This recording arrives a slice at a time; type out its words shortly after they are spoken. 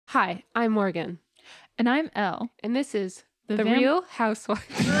Hi, I'm Morgan. And I'm Elle. And this is The Real Housewives.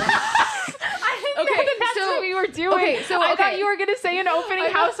 I didn't know that's what we were doing. I thought you were going to say an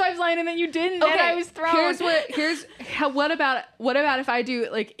opening Housewives line and then you didn't, and I was thrown. What about if I do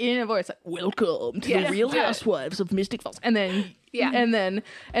it like in a voice like, welcome to the Real Housewives of Mystic Falls, and then and then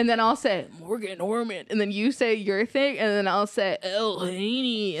I'll say Morgan Ormond, and then you say your thing, and then I'll say Elle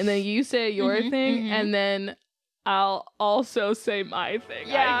Haney, and then you say your thing, and then I'll also say my thing,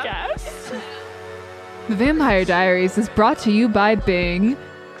 I guess. The Vampire Diaries is brought to you by Bing.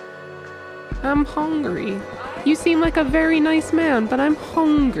 I'm hungry. You seem like a very nice man, but I'm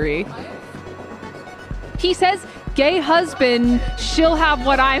hungry. He says, gay husband, she'll have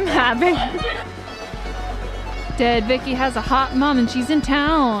what I'm having. Dead Vicky has a hot mom and she's in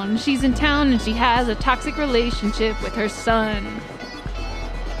town. She's in town and she has a toxic relationship with her son.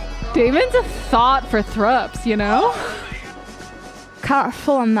 Damon's a thought for thrups, you know?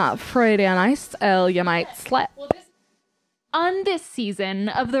 Careful on that Friday night, Elle, you might slip. On this season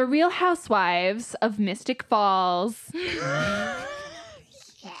of The Real Housewives of Mystic Falls.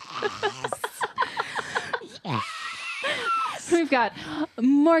 We've got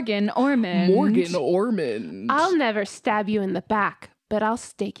Morgan Ormond. I'll never stab you in the back, but I'll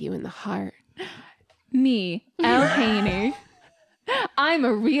stake you in the heart. Me, Elle Haney. I'm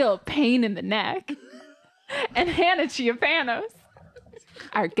a real pain in the neck. And Hannah Chiapanos.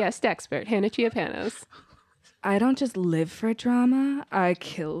 Our guest expert, Hannah Chiapanos. I don't just live for drama, I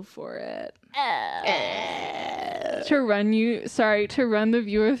kill for it. To run the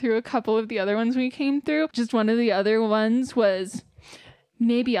viewer through a couple of the other ones we came through. Just one of the other ones was,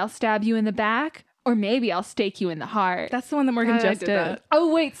 maybe I'll stab you in the back, or maybe I'll stake you in the heart. That's the one that Morgan just did. That.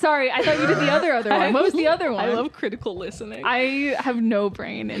 Oh, wait, sorry. I thought you did the other one. What was the other one? I love critical listening. I have no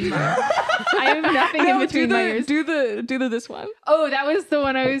brain in my... I have nothing in between my ears. Do this one. Oh, that was the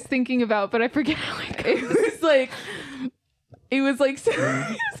one I was thinking about, but I forget how it goes. It was like,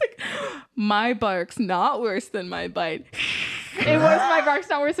 my bark's not worse than my bite. It was my bark's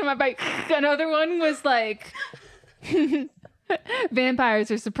not worse than my bite. Another one was like... Vampires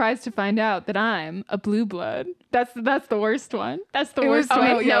are surprised to find out that I'm a blue blood. That's the worst one. That's the worst one.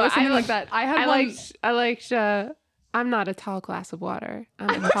 Oh, yeah, it was something like that. I liked I'm not a tall glass of water.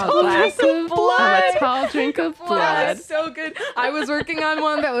 I'm a tall glass of blood. I'm a tall drink of blood. That's so good. I was working on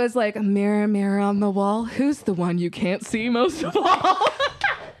one that was like, mirror, mirror on the wall, who's the one you can't see most of all?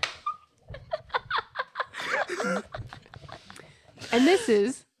 And this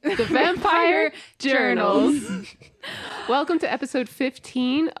is The Vampire Journals. Welcome to episode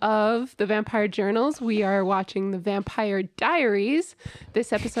 15 of The Vampire Journals. We are watching The Vampire Diaries.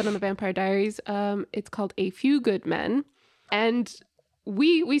 This episode on The Vampire Diaries, it's called A Few Good Men. And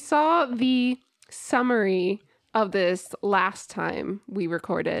we saw the summary of this last time we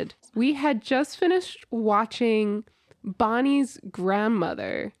recorded. We had just finished watching Bonnie's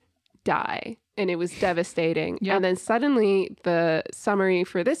grandmother die. And it was devastating. Yep. And then suddenly the summary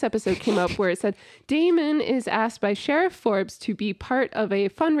for this episode came up where it said, Damon is asked by Sheriff Forbes to be part of a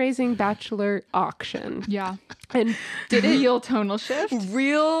fundraising bachelor auction. Yeah. And did it... Real tonal shift?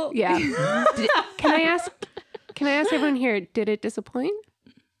 Real... Yeah. Can I ask everyone here, did it disappoint?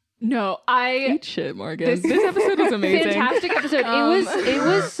 No, Eat shit, Morgan. This episode was amazing. Fantastic episode. It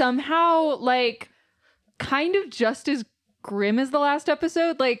was somehow like kind of just as grim as the last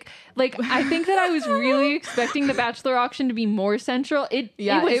episode. Like I think that I was really expecting the bachelor auction to be more central. It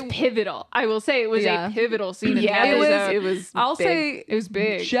was pivotal. I will say it was a pivotal scene in the episode. It was I'll big. say it was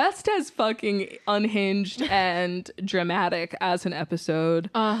big. Just as fucking unhinged and dramatic as an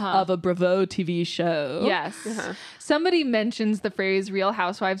episode of a Bravo TV show. Yes. Somebody mentions the phrase Real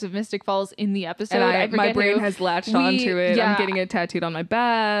Housewives of Mystic Falls in the episode. And my brain has latched onto it. I'm getting it tattooed on my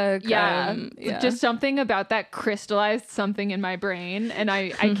back. Just something about that crystallized something in my brain, and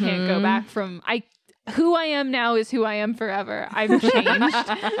I can't go back from who I am now is who I am forever. I've changed.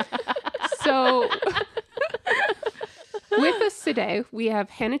 So with us today we have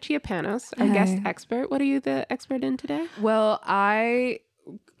Hannah Chiapanos, our guest expert. What are you the expert in today? Well, I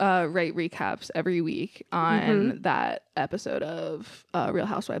write recaps every week on that episode of Real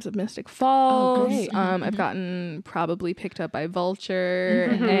Housewives of Mystic Falls. Oh, great. I've gotten probably picked up by Vulture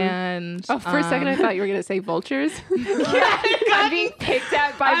and For a second I thought you were going to say vultures. I'm being picked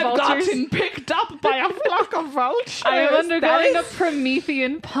at by vultures. I've gotten picked up by a flock of vultures. I am undergoing a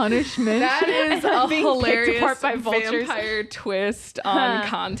Promethean punishment. That is a hilarious by vultures. vampire twist on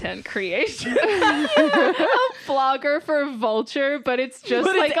content creation. A vlogger for Vulture, but it's just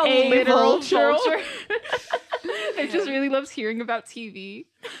like a literal vulture. It just really loves hearing about TV.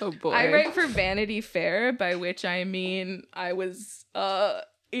 Oh boy. I write for Vanity Fair, by which I mean I was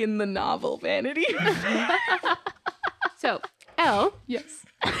in the novel Vanity. So, Elle, Yes.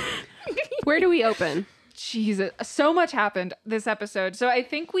 where do we open? Jesus, so much happened this episode. So I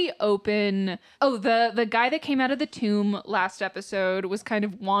think we open. Oh, the guy that came out of the tomb last episode was kind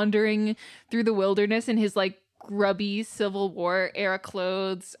of wandering through the wilderness in his like grubby Civil War era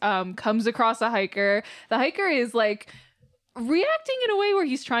clothes. Comes across a hiker. The hiker is like reacting in a way where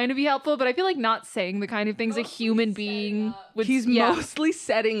he's trying to be helpful, but I feel like not saying the kind of things a human being would. He's mostly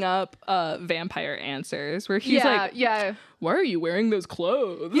setting up vampire answers where he's like, yeah. why are you wearing those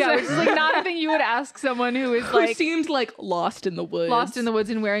clothes? Yeah, which is like not a thing you would ask someone who is Who like seems like lost in the woods. lost in the woods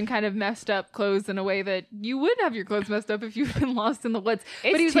and wearing kind of messed up clothes in a way that you would have your clothes messed up if you've been lost in the woods.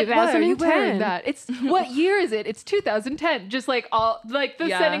 It's But he was like, "Why are you wearing 2010. that? It's what year is it? It's 2010." Just like all like the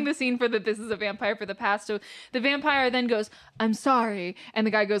setting the scene for that this is a vampire for the past. So the vampire then goes, "I'm sorry," and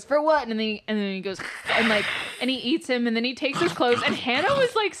the guy goes, "For what?" And then he goes and he eats him and then he takes his clothes. And Hannah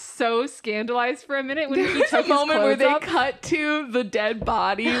was like so scandalized for a minute when he took a moment his where clothes they off. cut to the dead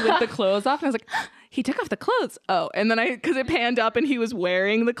body with the clothes off, and I was like, he took off the clothes. Oh, and then because it panned up and he was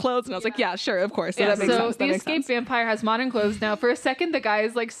wearing the clothes, and I was like, yeah, sure, of course. So that makes sense. The escaped vampire has modern clothes now. For a second, the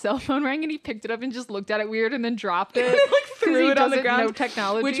guy's like cell phone rang and he picked it up and just looked at it weird and then dropped it. like threw he it on the doesn't ground, know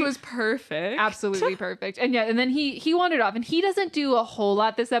technology, which was perfect. absolutely perfect. And then he wandered off, and he doesn't do a whole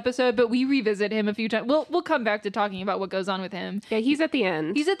lot this episode, but we revisit him a few times. We'll come back to talking about what goes on with him. Yeah, he's at the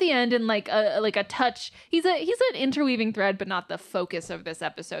end. He's at the end and like a touch. He's an interweaving thread, but not the focus of this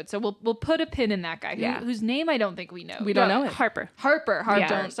episode. So we'll put a pin in that guy, whose name I don't think we know. We don't know it. Harper. Harper.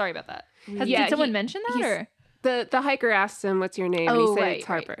 Yeah. Sorry about that. Yeah, Did someone mention that? Or? The hiker asks him, "What's your name?" And he said it's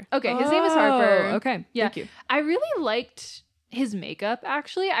Harper. Right. Okay, his name is Harper. Okay, Yeah. thank you. I really liked his makeup,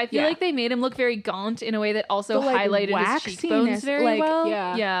 actually. I feel like they made him look very gaunt in a way that also The, like, highlighted his cheekbones waxiness, very like, well.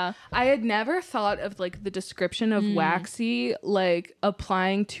 yeah. I had never thought of like the description of waxy like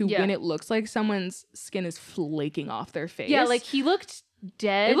applying to when it looks like someone's skin is flaking off their face. Yeah, like he looked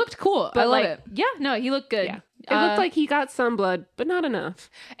dead. it looked cool. but I love like, it. yeah, no, he looked good. Yeah. It looked like he got some blood, but not enough.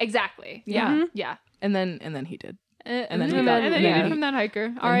 Exactly. Yeah. Mhm. Yeah. And then he did. And then he he got- did yeah. from that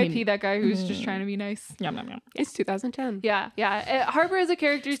hiker. R.I.P. that guy who's just trying to be nice. Yum yum yum. It's 2010. Yeah. Harper as a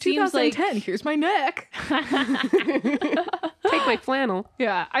character seems like 2010. Here's my neck. Take my flannel.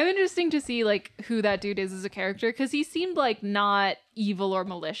 yeah. I'm interesting to see like who that dude is as a character because he seemed like not evil or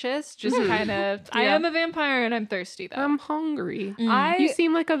malicious, just kind of. I am a vampire and I'm thirsty though. I'm hungry. I You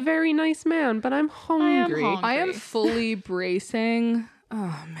seem like a very nice man, but I'm hungry. hungry. I am fully bracing.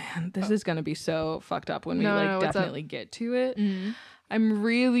 Oh man, this is gonna be so fucked up when we No, what's up? definitely get to it. I'm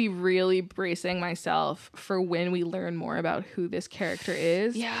really, really bracing myself for when we learn more about who this character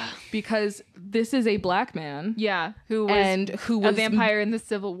is. Yeah. Because this is a black man. Yeah. Who Who a was vampire in the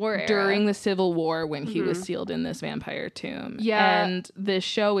Civil War era. during the Civil War when he was sealed in this vampire tomb. Yeah. And this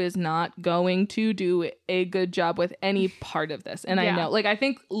show is not going to do a good job with any part of this. And I know, like, I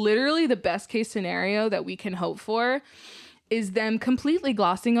think literally the best case scenario that we can hope for is them completely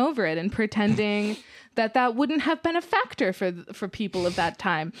glossing over it and pretending that wouldn't have been a factor for people of that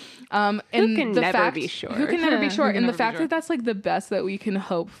time. And Who can the never fact, be sure. Who can never be sure. Who can And the never be fact sure. that that's like the best that we can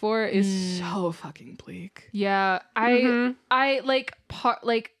hope for is so fucking bleak. Yeah. I like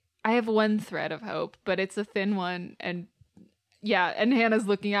I have one thread of hope, but it's a thin one and yeah, and Hannah's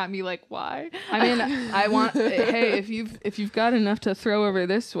looking at me like, why? I mean, I want. Hey, if you've got enough to throw over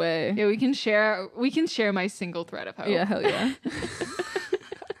this way, Yeah, we can share my single thread of hope. yeah, hell yeah.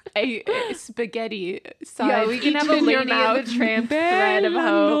 A spaghetti size. Yeah, we can each have a in your Lady mouth. and the Tramp thread of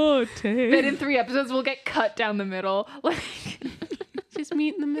hope. That in 3 episodes we'll get cut down the middle. Like Just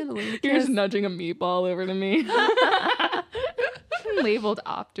meet in the middle. and You're kiss. just nudging a meatball over to me. labeled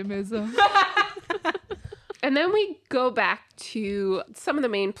optimism. And then we go back to some of the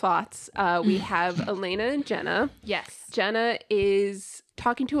main plots. We have Elena and Jenna. Yes. Jenna is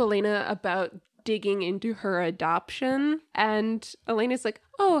talking to Elena about digging into her adoption. And Elena's like,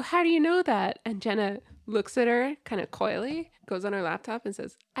 "Oh, how do you know that?" And Jenna looks at her kind of coyly, goes on her laptop and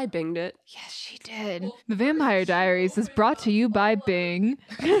says, "I binged it." Yes, she did. The Vampire Diaries is brought to you by Bing.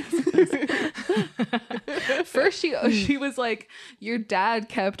 First, she was like, "Your dad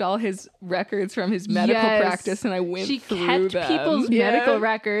kept all his records from his medical Yes. practice," and I went She through kept them. people's Yeah. medical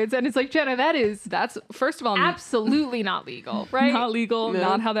records, and it's like, Jenna, that is That's first of all absolutely not legal, right? not legal,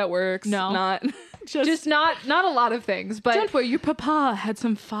 not how that works. No. not Just not a lot of things, but Don't worry, your papa had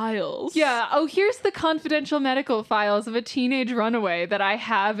some files. yeah. Oh, here's the confidential medical files of a teenage runaway that I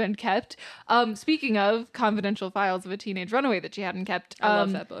have and kept. Speaking of confidential files of a teenage runaway that she hadn't kept, I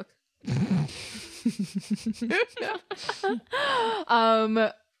love that book.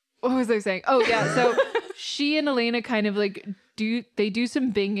 What was I saying? Oh yeah, so she and Elena kind of like do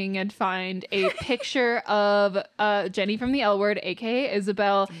some binging and find a picture of Jenny from the L Word, aka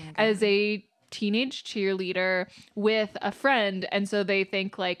Isabel, as a teenage cheerleader with a friend, and so they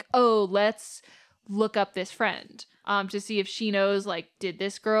think like, oh, let's look up this friend to see if she knows, like, did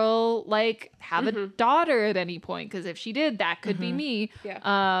this girl like have a daughter at any point, because if she did, that could be me.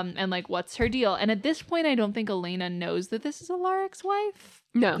 And like, what's her deal? And at this point I don't think Elena knows that this is Alaric's wife.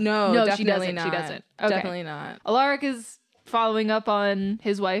 No, she doesn't. not. She doesn't. Okay. Definitely not. Alaric is following up on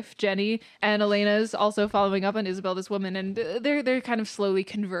his wife Jenny, and Elena's also following up on Isabel, this woman, and they're kind of slowly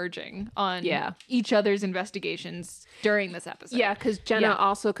converging on each other's investigations during this episode. Yeah, because Jenna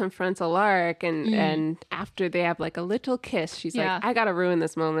also confronts Alaric, and after they have like a little kiss, she's like, I gotta ruin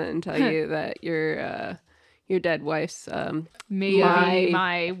this moment and tell you that your dead wife's maybe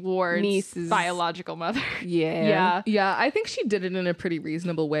my ward's niece's biological mother. Yeah. I think she did it in a pretty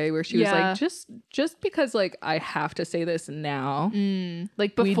reasonable way, where she was like, just because like I have to say this now,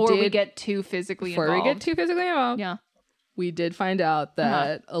 like before we get too physically involved. Yeah, we did find out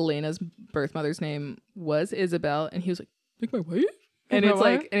that Elena's birth mother's name was Isabel, and he was like my wife. And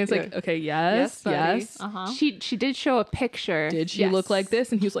it's like, okay, yes. She did show a picture. Did she look like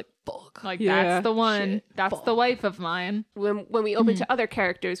this? And he was like, fuck. Like, that's the one. Shit. That's the wife of mine. When we open to other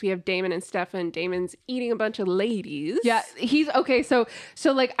characters, we have Damon and Stefan. Damon's eating a bunch of ladies. Yeah, he's okay. So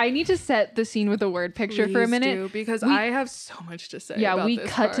like, I need to set the scene with a word picture for a minute, because I have so much to say. Yeah, we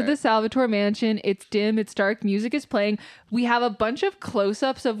cut to the Salvatore mansion. It's dim. It's dark. Music is playing. We have a bunch of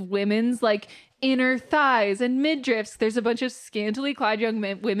close-ups of women's like inner thighs and midriffs. There's a bunch of scantily clad young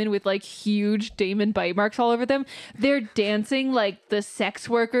women with like huge Damon bite marks all over them. They're dancing like the sex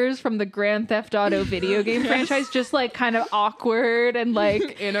workers from the Grand Theft Auto video game franchise, just like kind of awkward and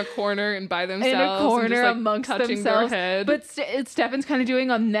like in a corner and by themselves, in a corner and just, like, amongst touching themselves. Their head. But Stefan's kind of doing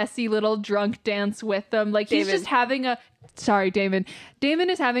a messy little drunk dance with them. Like he's just having a Damon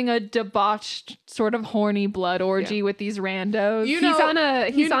is having a debauched, sort of horny blood orgy with these randos.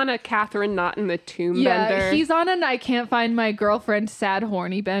 He's on a Catherine not in the tomb bender. He's on an I can't find my girlfriend sad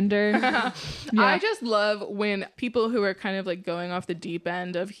horny bender. I just love when people who are kind of like going off the deep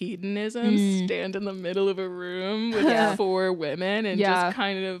end of hedonism stand in the middle of a room with 4 women and just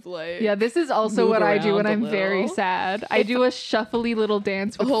kind of like this is also what I do when I'm very sad. I do a shuffly little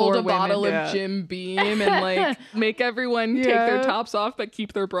dance with 4 women. Hold a bottle of Jim Beam and like make everyone take their tops off but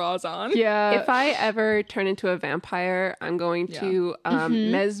keep their bras on. Yeah. If I ever turn into a vampire, I'm going to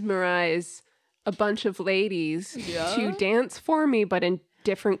mesmerize a bunch of ladies to dance for me, but in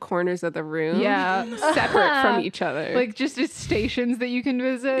different corners of the room. Yeah. Separate from each other. Like just at stations that you can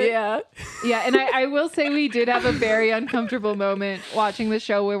visit. Yeah. Yeah. And I will say we did have a very uncomfortable moment watching the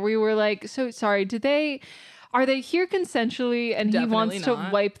show where we were like, so sorry, are they here consensually and Definitely he wants not.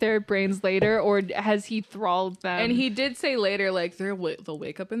 to wipe their brains later, or has he thralled them? And he did say later, like, they'll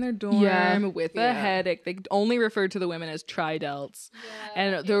wake up in their dorm with a headache. They only referred to the women as tridelts.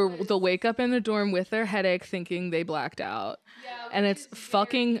 And they'll wake up in the dorm with their headache thinking they blacked out. And it's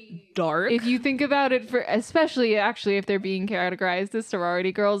fucking dark. If you think about it, especially actually if they're being categorized as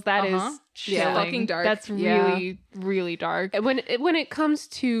sorority girls, that is chilling. Fucking dark. That's really, really dark. When it comes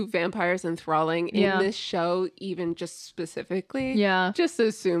to vampires enthralling in this show, even just specifically, just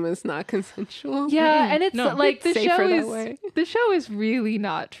assume it's not consensual. Yeah, and it's like the show is really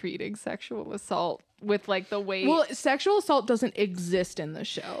not treating sexual assault with like the way. Well, sexual assault doesn't exist in the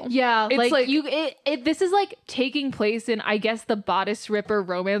show. Yeah, it's like you. This is like taking place in, I guess, the bodice ripper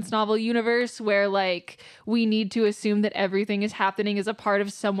romance novel universe, where like we need to assume that everything is happening as a part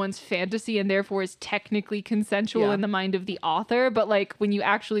of someone's fantasy and therefore is technically consensual in the mind of the author. But like when you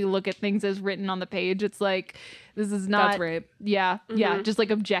actually look at things as written on the page, it's like this is not. That's rape. Yeah, yeah, just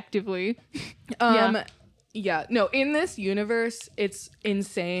like objectively. Yeah, no, in this universe, it's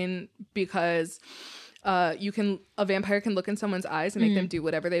insane because a vampire can look in someone's eyes and make them do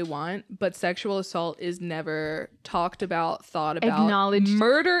whatever they want, but sexual assault is never talked about, thought about, acknowledged.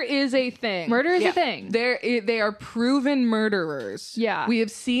 Murder is a thing. Murder is a thing. They are proven murderers. Yeah, we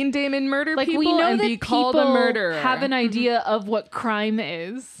have seen Damon murder like, people we know and that be called a murderer. Have an idea of what crime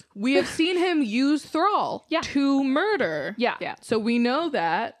is. We have seen him use thrall to murder. Yeah. So we know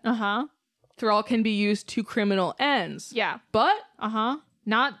that. Thrall can be used to criminal ends. Yeah. But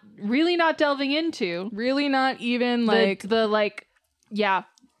not delving into. Really not even like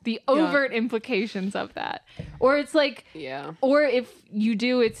the overt implications of that. Or it's like or if you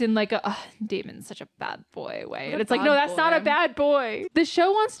do, it's in like a Damon's such a bad boy way. And it's like, no, that's not a bad boy. The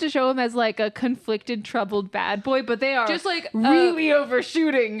show wants to show him as like a conflicted, troubled bad boy, but they are just like really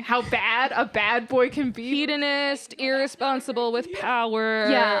overshooting how bad a bad boy can be. Hedonist, irresponsible with power.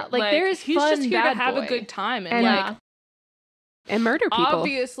 Yeah, like there's he's fun just here bad to have boy. A good time and like and murder people.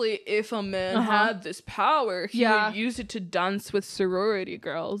 Obviously, if a man had this power, he would use it to dance with sorority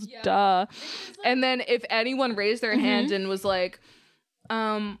girls. Yeah. Duh. And then if anyone raised their hand and was like,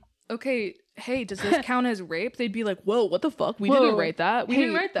 okay, hey, does this count as rape? They'd be like, whoa, what the fuck? We didn't write that. We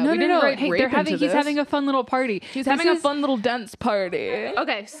didn't write that. No, we didn't write Hey, rape he's having a fun little party. He's having a fun little dance party.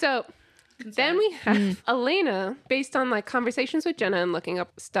 Okay, so then we have Elena, based on like conversations with Jenna and looking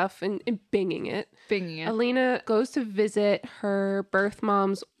up stuff and binging it. Elena goes to visit her birth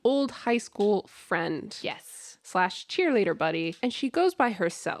mom's old high school friend. Yes. / cheerleader buddy, and she goes by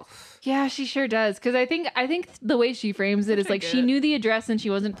herself. Yeah, she sure does. Because I think the way she frames it is like she knew the address and she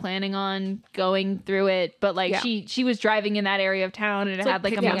wasn't planning on going through it, but like she was driving in that area of town and it had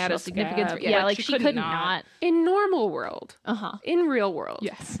like emotional significance. Yeah, like she could not. In normal world, in real world,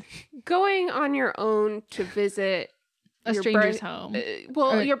 yes, going on your own to visit a stranger's home.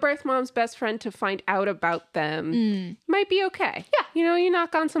 Your birth mom's best friend, to find out about them might be okay. Yeah. You know, you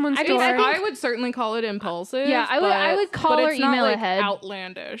knock on someone's door. I would certainly call it impulsive. Yeah, I would call or email ahead.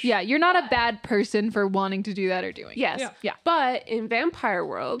 Outlandish. Yeah, you're not a bad person for wanting to do that or doing it. Yes. Yeah. But in vampire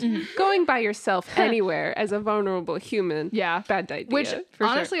world, going by yourself anywhere as a vulnerable human, bad idea. Which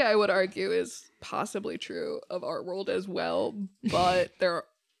honestly I would argue is possibly true of our world as well, but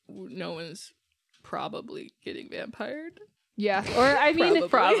no one's probably getting vampired. Yeah. Or I mean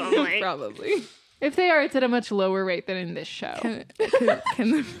probably. If they are, it's at a much lower rate than in this show. Can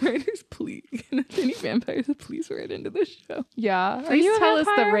the writers please, can any vampires please write into this show? Yeah. Please tell us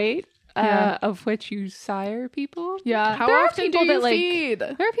the rate of which you sire people. Yeah. How often do you feed?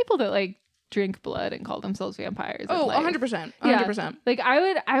 There are people that like drink blood and call themselves vampires. Oh, 100%. 100%. Yeah. Like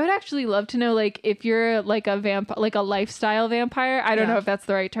I would actually love to know, like, if you're like a like a lifestyle vampire. I don't know if that's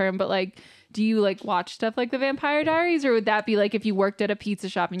the right term, but like, do you like watch stuff like the Vampire Diaries, or would that be like if you worked at a pizza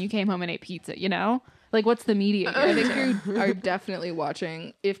shop and you came home and ate pizza, you know? Like, what's the media? I think you are definitely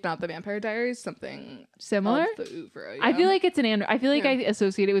watching, if not the Vampire Diaries, something similar. Of the oeuvre, I feel like it's an Anne. I feel like I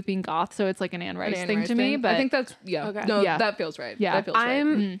associate it with being goth, so it's like an Anne Rice thing to me. But I think that's that feels right. Yeah, that feels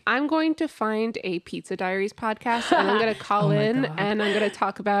right. I'm going to find a Pizza Diaries podcast, and I'm going to call in, and I'm going to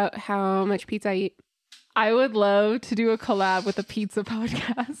talk about how much pizza I eat. I would love to do a collab with a pizza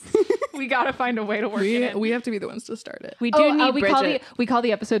podcast. We gotta find a way to work it. We have to be the ones to start it. We do need Bridget. We call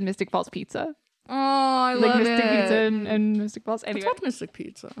the episode Mystic Falls Pizza. Oh, I like love Mystic it. Pizza and Mystic Falls. Anyway, what's Mystic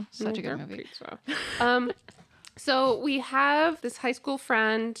Pizza? Such a good movie. So we have this high school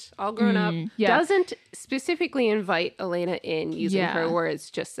friend, all grown up, doesn't specifically invite Elena in, using her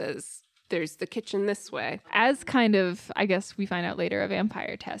words, just says, there's the kitchen this way. As kind of, I guess we find out later, a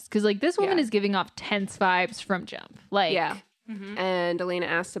vampire test. Because like this woman is giving off tense vibes from jump. Like, And Elena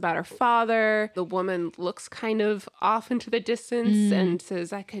asks about her father. The woman looks kind of off into the distance and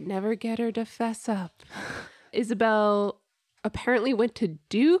says, I could never get her to fess up. Isabel apparently went to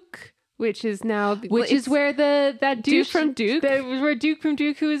Duke, which is now... is where that Duke from Duke? Where Duke from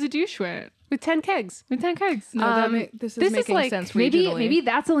Duke, who is a douche, went. With 10 kegs. No, this is making like, sense regionally. Maybe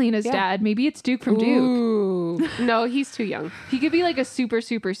that's Elena's dad. Maybe it's Duke from Duke. Ooh. No, he's too young. He could be like a super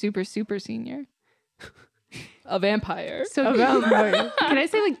senior. A vampire. So can I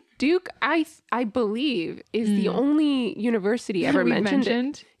say, like, Duke, I believe, is the only university ever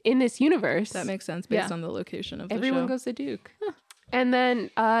mentioned in this universe. That makes sense based on the location of the Everyone show. goes to Duke. Huh. And then,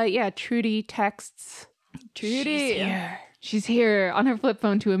 Trudy texts. Trudy. She's here on her flip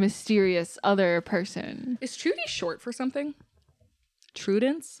phone to a mysterious other person. Is Trudy short for something?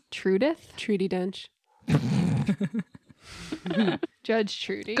 Trudence? Trudith? Trudy Dench. Judge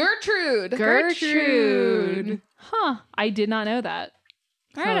Trudy. Gertrude. Huh. I did not know that.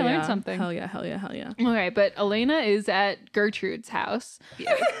 All right, I learned something. Hell yeah. Okay, but Elena is at Gertrude's house.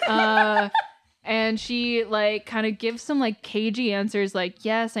 And she like kind of gives some like cagey answers, like,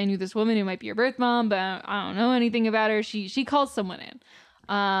 yes, I knew this woman who might be your birth mom, but I don't know anything about her. She calls someone in.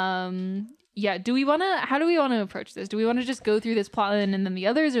 How do we want to approach this? Do we want to just go through this plotline and then the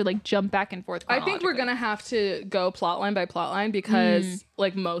others, or like jump back and forth? I think we're gonna have to go plotline by plotline because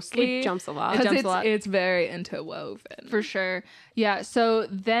like mostly it jumps a lot. It's very interwoven. For sure. Yeah. So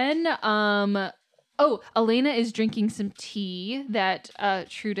then Elena is drinking some tea that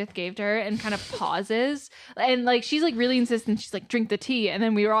Trudith gave to her and kind of pauses. And like she's like really insistent. She's like, drink the tea. And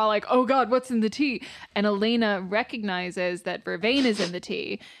then we were all like, oh God, what's in the tea? And Elena recognizes that vervain is in the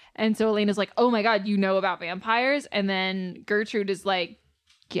tea. And so Elena's like, oh my God, you know about vampires? And then Gertrude is like,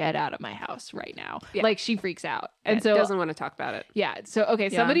 get out of my house right now. Yeah. Like she freaks out. And And so doesn't want to talk about it. yeah. So, okay.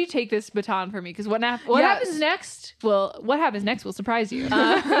 Yeah. Somebody take this baton from me. Cause what Yes. happens next? Well, what happens next will surprise you.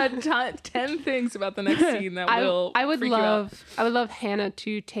 10 things about the next scene that will I would freak you out. love Hannah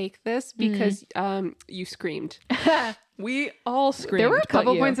to take this because you screamed. We all screamed. There were a but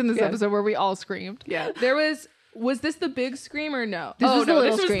couple you. points in this Yeah. episode where we all screamed. Yeah. There was this the big scream or no? This was the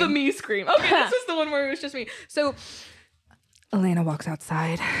little this was the scream. me scream. Okay, this was the one where it was just me. So Elena walks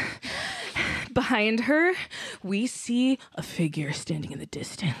outside. Behind her, we see a figure standing in the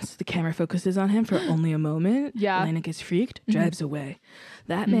distance. The camera focuses on him for only a moment. Yeah. Elena gets freaked, drives away.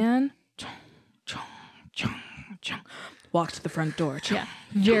 That man walks to the front door. Yeah.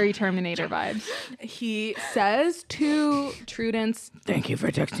 Very Terminator vibes. He says to Trudence, "Thank you for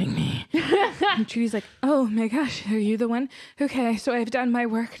texting me." And Trudy's like, "Oh my gosh, are you the one? Okay, so I've done my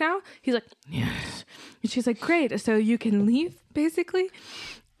work now." He's like, "Yes." And she's like, "Great, so you can leave, basically."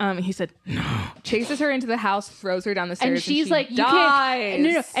 He said, "No." Chases her into the house, throws her down the stairs, And she's she like, you dies. can't.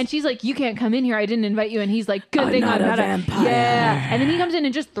 No. And she's like, you can't come in here. I didn't invite you. And he's like, good I'm thing not I'm a not vampire. Yeah. And then he comes in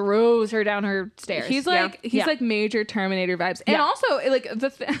and just throws her down her stairs. He's like major Terminator vibes. And Yeah. also, like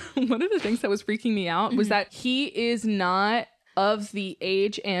one of the things that was freaking me out was that he is not of the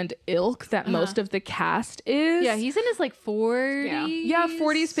age and ilk that most of the cast is. Yeah, he's in his like 40s. Yeah,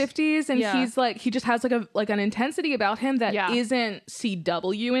 40s, 50s, and Yeah. he's like, he just has like an intensity about him that Yeah. isn't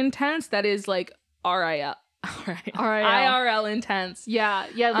CW intense. That is like IRL intense. Yeah.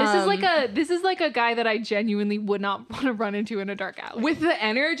 This is like a guy that I genuinely would not want to run into in a dark alley. With the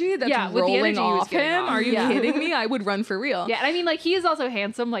energy that's Yeah, with the rolling energy he was off getting him. off. Are you Yeah. kidding me? I would run for real. Yeah, and I mean, like, he is also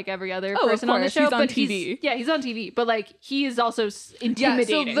handsome, like every other Oh, of person on the course. show. He's on but TV. He's on TV, but like, he is also Yeah,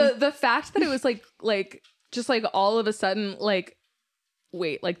 intimidating. so the fact that it was like just like all of a sudden like,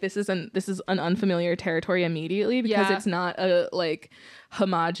 wait, like this is an unfamiliar territory immediately because Yeah. it's not a like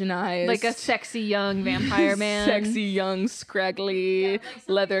homogenized, like a sexy young vampire man. sexy young scraggly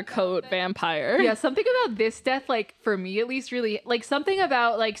leather coat vampire. Yeah, something about this death, like for me at least, really like something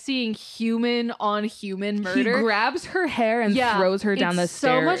about like seeing human on human murder. He grabs her hair and throws her down the it's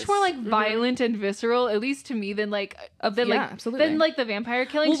stairs. so much more like violent and visceral, at least to me, than like absolutely. than like the vampire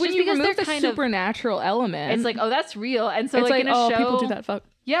killings. Well, when just you because remove they're the kind of supernatural element, it's like, oh, that's real. And so it's like in a show, people do that. Fuck.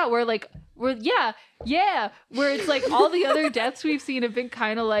 yeah, where it's like all the other deaths we've seen have been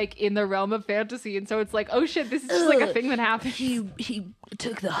kind of like in the realm of fantasy, and so it's like, oh shit, this is just like a thing that happens. He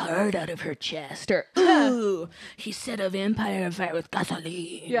took the heart out of her chest, or ooh, he set a vampire on fire with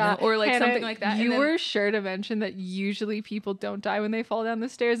gasoline. Yeah, or like Hannah, something like that. You And then- were sure to mention that usually people don't die when they fall down the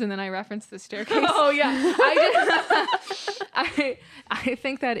stairs, and then I referenced the staircase. Oh yeah, I did. I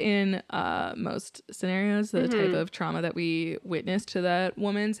think that in most scenarios, the type of trauma that we witnessed to that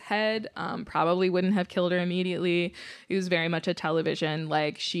woman's head probably wouldn't have killed her immediately. It was very much a television.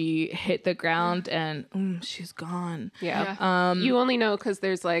 Like she hit the ground and she's gone. Yeah. You only know because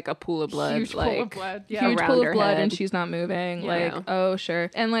there's like a pool of blood. Huge like, pool of blood. Yeah. Huge around pool her of blood head. and she's not moving. Yeah. Like, oh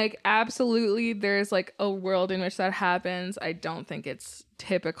sure. And like absolutely there's like a world in which that happens. I don't think it's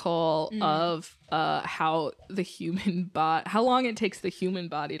typical of how the human body, how long it takes the human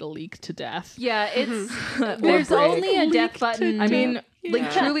body to leak to death. Yeah, it's Or there's break. only a death button. I mean, like Yeah.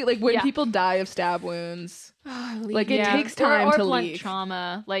 truly, like when Yeah. people die of stab wounds, like it Yeah. takes time or to blunt leak.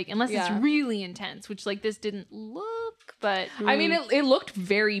 trauma, like unless Yeah. it's really intense, which like this didn't look, but I mean, it looked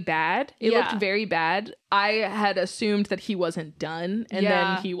very bad. It Yeah. looked very bad. I had assumed that he wasn't done, and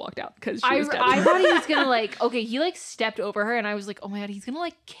Yeah. then he walked out because she I was dead. thought he was gonna like, okay, he like stepped over her, and I was like, oh my god, he's gonna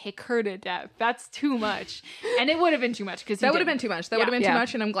like kick her to death. That's too much, and it would have been too much because that would have been too much. That would have been Yeah. too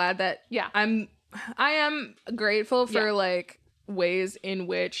much, and I'm glad that I am grateful for like ways in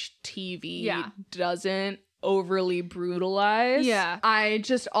which TV doesn't overly brutalize. Yeah. I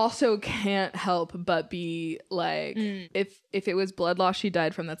just also can't help but be like, if it was blood loss she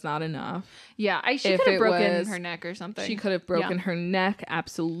died from, that's not enough. Yeah, she If could have it broken was- her neck or something. She could have broken her neck.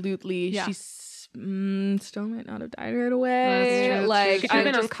 Absolutely. Yeah. She still might not have died right away. That's true. Like She could have I'm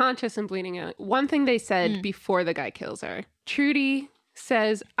been just unconscious and bleeding out. One thing they said before the guy kills her, Trudy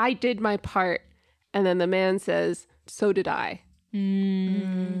says, "I did my part," and then the man says, "So did I."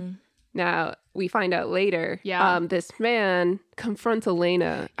 Now we find out later. Yeah. This man confronts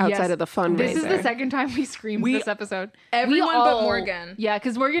Elena outside Yes. of the fundraiser. This is the second time we screamed this episode. everyone but Morgan. Yeah,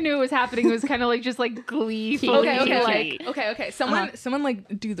 because Morgan knew it was happening. It was kind of like just like gleefully. Okay. Someone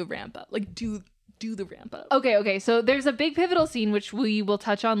like do the ramp up. Like do the ramp up. Okay. So there's a big pivotal scene which we will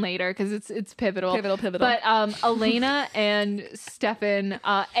touch on later because it's pivotal. Pivotal. But Elena and Stefan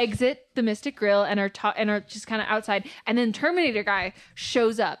exit the Mystic Grill and are just kind of outside. And then Terminator guy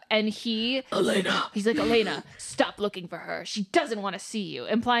shows up and he's like, Elena, stop looking for her. She doesn't want to see you.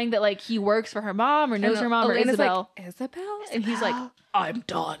 Implying that like he works for her mom or knows her mom Elena's or Isabel. like, Isabel? And he's like, I'm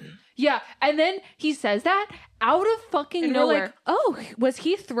done. yeah. And then he says that out of fucking And nowhere. we're like, oh, was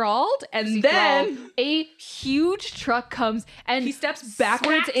he thralled? And then a huge truck comes and he steps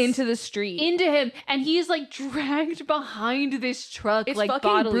backwards slaps into the street. into him, and he is like dragged behind this truck. It's like fucking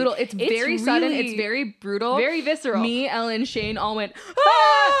bodily. brutal. It's very sudden. really- It's very brutal. very visceral. Me, Ellen, Shane all went,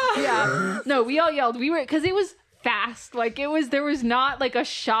 ah! Yeah. No, we all yelled. We were, because it was fast. Like there was not like a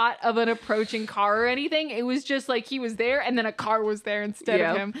shot of an approaching car or anything. It was just like he was there and then a car was there instead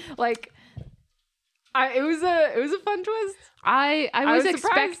of him. Like it was a fun twist. I was was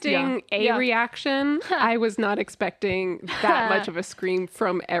surprised. expecting a reaction. I was not expecting that much of a scream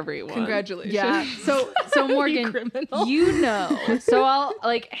from everyone. Congratulations. Yeah. So Morgan, criminal. you know. So I'll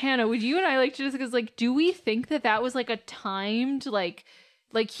like Hannah, would you and I like to just because like do we think that was like a timed like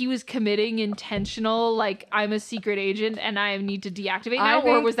he was committing intentional like I'm a secret agent and I need to deactivate now,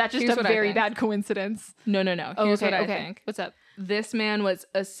 or was that just a very bad coincidence? No. Here's what I okay. think. What's up? This man was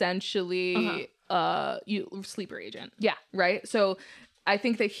essentially sleeper agent. Yeah. Right? So I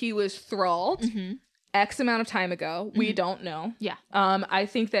think that he was thralled X amount of time ago. We don't know. Yeah. I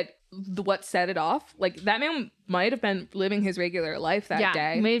think that what set it off, like that man might have been living his regular life that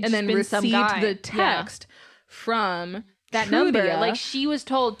day may have and just then been some received guy. the text from That Trudia. number, like she was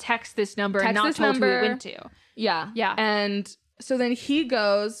told text this number and not told who it went to. Yeah. Yeah. And so then he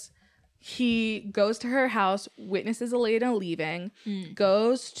goes to her house, witnesses Elena leaving,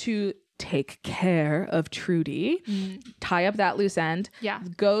 goes to take care of Trudy, tie up that loose end. Yeah.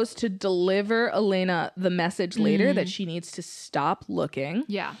 Goes to deliver Elena the message later that she needs to stop looking.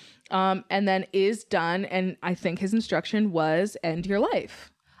 Yeah. And then is done. And I think his instruction was end your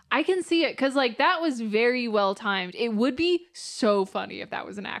life. I can see it because like that was very well timed. It would be so funny if that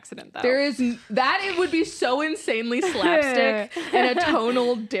was an accident though. It would be so insanely slapstick and a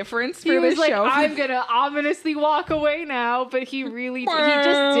tonal difference for he was the like, show. I'm gonna ominously walk away now, but he just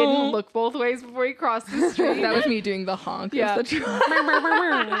didn't look both ways before he crossed the street. That was me doing the honk. Yeah.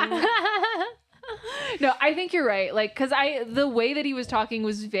 No, I think you're right. Like, because the way that he was talking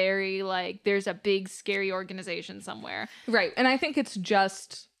was very like, there's a big scary organization somewhere. Right. And I think it's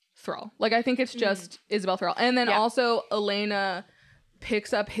just Thrall. Like, I think it's just Isabel Thrall. And then also Elena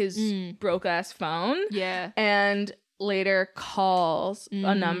picks up his broke ass phone. Yeah. And later calls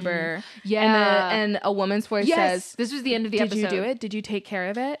a number. Yeah. And a woman's voice says, this was the end of the episode. Did you do it? Did you take care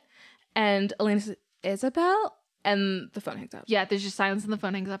of it? And Elena says, Isabel? And the phone hangs up. Yeah, there's just silence and the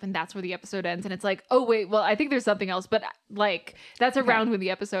phone hangs up, and that's where the episode ends. And it's like, oh, wait, well, I think there's something else, but like, that's around when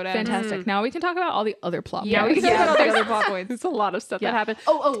the episode ends. Fantastic. Now we can talk about all the other plot points. Yeah, we can talk about all the other plot points. There's a lot of stuff that happened.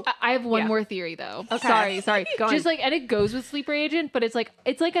 I have one more theory though. Okay. Sorry. Go on. Just like, and it goes with sleeper agent, but it's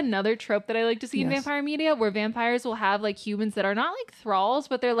like another trope that I like to see in vampire media, where vampires will have like humans that are not like thralls,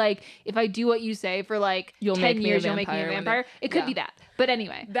 but they're like, if I do what you say for like 10 years, you'll make me a vampire. It could be that. But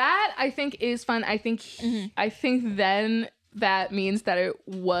anyway, that I think is fun. I think then that means that it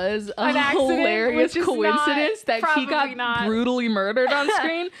was a hilarious coincidence that he got brutally murdered on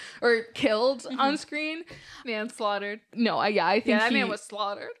screen or killed on screen. Manslaughtered. No, I think that man was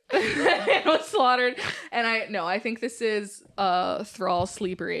slaughtered. It was slaughtered. And I think this is Thrall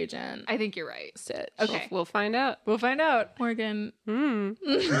sleeper agent. I think you're right. Sit. Okay. We'll find out. Morgan.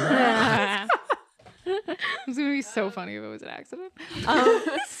 It's gonna be so funny if it was an accident.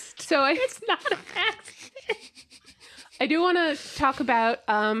 So It's not an accident. I do want to talk about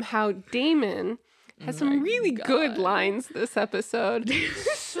how Damon has some really good lines this episode.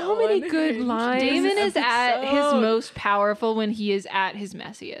 So many good lines. Damon is at his most powerful when he is at his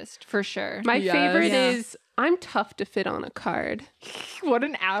messiest, for sure. My favorite is, I'm tough to fit on a card. What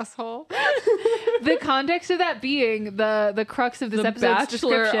an asshole. The context of that being the crux of this episode's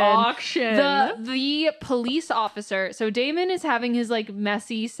description. Auction. The police officer. So Damon is having his like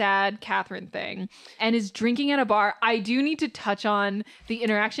messy, sad Catherine thing and is drinking at a bar. I do need to touch on the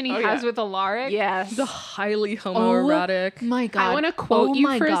interaction he has with Alaric. Yes. The highly homoerotic. My God. I want to quote you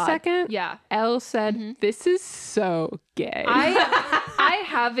for a second. Yeah. Elle said, this is so gay.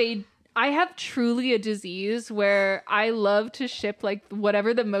 I have truly a disease where I love to ship like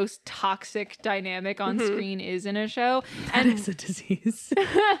whatever the most toxic dynamic on screen is in a show. And it's a disease.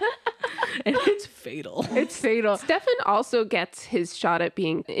 And it's fatal. It's fatal. Stefan also gets his shot at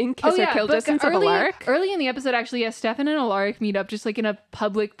being in kiss or kill distance of Alaric. Early in the episode, actually, Stefan and Alaric meet up just like in a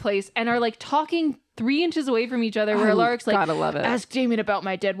public place and are like talking 3 inches away from each other, where Alaric's like, gotta love it. Ask Damon about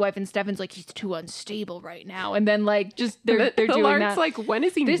my dead wife, and Stefan's like, he's too unstable right now. And then like just they're doing Alaric's that. like, when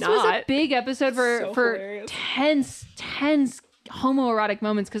is he This not? was a big episode for hilarious. tense homoerotic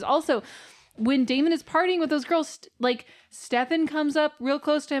moments, because also when Damon is partying with those girls, like Stefan comes up real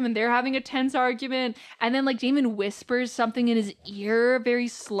close to him and they're having a tense argument, and then like Damon whispers something in his ear very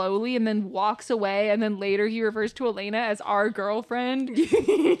slowly and then walks away, and then later he refers to Elena as our girlfriend.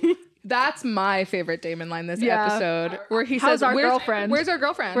 That's my favorite Damon line this episode, where he How's says, our "Where's girlfriend? Where's our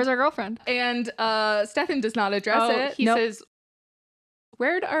girlfriend? Where's our girlfriend?" And Stefan does not address it. He says,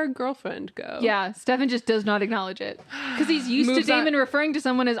 where'd our girlfriend go? Yeah, Stefan just does not acknowledge it because he's used to Moves on. Damon referring to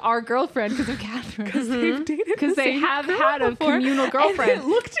someone as our girlfriend because of Catherine. Because they have had a communal girlfriend. And it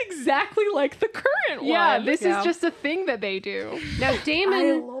looked exactly like the current one. Yeah, this is just a thing that they do. Now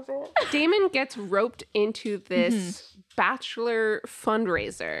Damon gets roped into this bachelor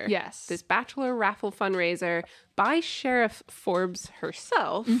fundraiser. Yes. This bachelor raffle fundraiser by Sheriff Forbes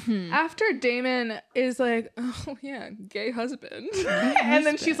herself. After Damon is like, oh yeah, gay husband. And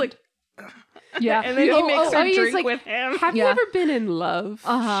then she's like, Yeah. and then he makes her he's drink like, with him. Have you ever been in love,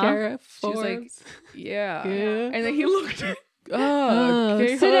 Sheriff She's like, Forbes? yeah. Yeah. And then he looked at,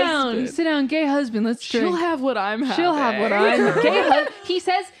 gay sit husband. down, gay husband. Let's drink. She'll have what I'm having. She'll have what I'm. He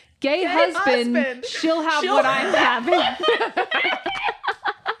says, gay husband. She'll have what I'm having.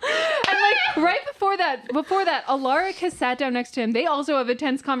 And like right before that, Alaric has sat down next to him. They also have a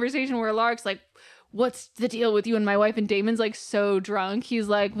tense conversation where Alaric's like, what's the deal with you and my wife? And Damon's like so drunk. He's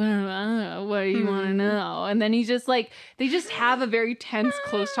like, well, I don't know. What do you want to know? And then he just like, they just have a very tense,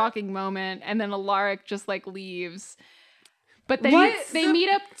 close talking moment. And then Alaric just like leaves. But they meet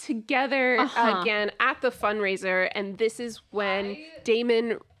up together again at the fundraiser. And this is when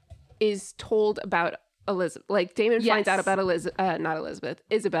Damon is told about Elizabeth. Like Damon finds out about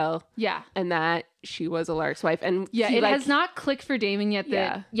Isabel. Yeah. And that she was Alaric's wife. And it has not clicked for Damon yet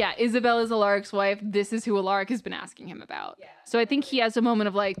that Isabel is Alaric's wife. This is who Alaric has been asking him about. Yeah. So I think he has a moment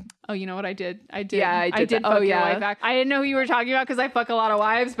of like, oh, you know what I did? I did fuck your wife back. I didn't know who you were talking about because I fuck a lot of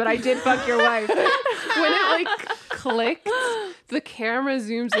wives, but I did fuck your wife. When it like clicks, the camera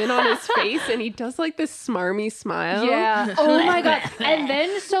zooms in on his face and he does like this smarmy smile. Yeah. Oh my God. And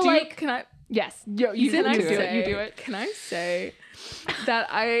then can I? Yes. You do it. You do it. Can I say that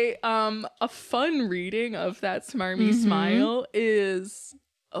a fun reading of that smarmy smile is,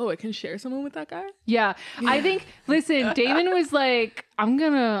 oh, I can share someone with that guy? Yeah. I think, listen, Damon was like, I'm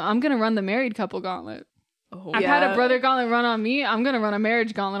gonna run the married couple gauntlet. Oh, I've had a brother gauntlet run on me. I'm gonna run a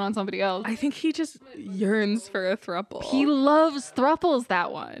marriage gauntlet on somebody else. I think he just yearns for a throuple. He loves thruples,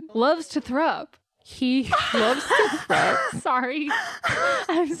 that one. Loves to thrup. He loves to thrup. Sorry.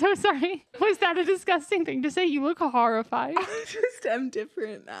 I'm so sorry. Was that a disgusting thing to say? You look horrified. I'm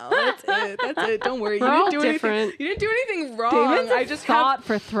different now. That's it. Don't worry. We're all different. You didn't do anything wrong. Damon's I just thought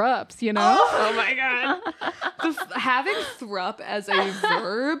for thrups, you know? Oh my God. Having thrup as a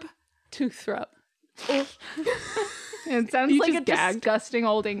verb. To thrup. It sounds You like just a gagged. disgusting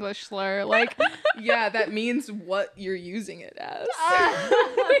old English slur. Like, Yeah, that means what you're using it as.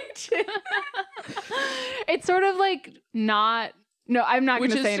 it's sort of like not. No, I'm not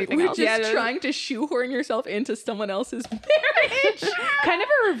going to say anything else. Which is trying to shoehorn yourself into someone else's marriage. Kind of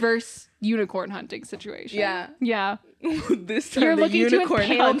a reverse unicorn hunting situation. Yeah. Yeah. This time You're the looking to unicorn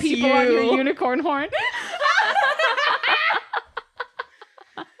impale hunts people you. on your unicorn horn.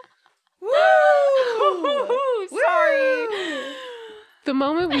 Woo! Sorry. The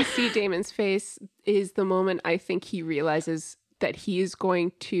moment we see Damon's face is the moment I think he realizes that he is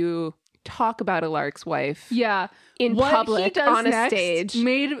going to talk about Alaric's wife Yeah. in What public he does on a next stage.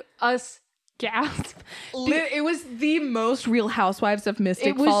 made us gasp. It was the most Real Housewives of Mystic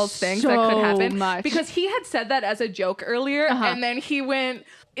It was Falls things that could so happen. much. Because he had said that as a joke earlier, and then he went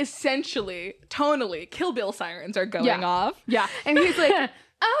essentially, tonally, Kill Bill sirens are going off. Yeah. And he's like,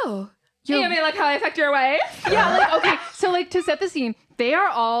 oh, you mean like how I affect your wife? Yeah, like, okay, so like to set the scene, they are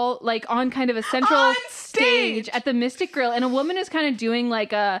all like on kind of a central On stage at the Mystic Grill, and a woman is kind of doing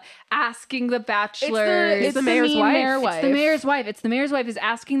like a asking the bachelors. It's the mayor's wife. It's the mayor's wife. It's the mayor's wife is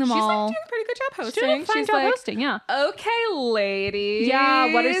asking them She's all. like doing a pretty good job hosting. She's doing a fine job hosting, yeah. Okay, ladies.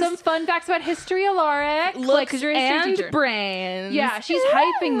 Yeah, what are some fun facts about history, Alaric? Looks because you're a history and teacher. brains. Yeah, she's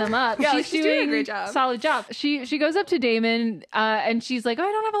hyping them up. Yeah, she's doing a great job. Solid job. She goes up to Damon and she's like, oh,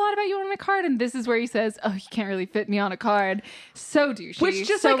 I don't have a lot about you on my card. And this is where he says, oh, you can't really fit me on a card. So douchey. Which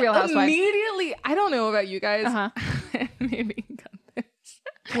just so like Real Housewives. immediately, I don't know about you guys. Uh-huh. Maybe you got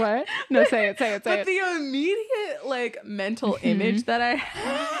this. What? No, say it. But the immediate like mental image that I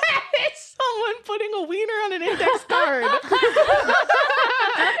had is someone putting a wiener on an index card and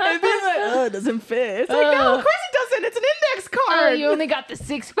being like, "Oh, it doesn't fit." It's like, no, of course it doesn't. It's an index card. Oh, you only got the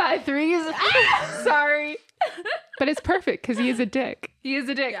 6x3s. Sorry. But it's perfect because he is a dick. He is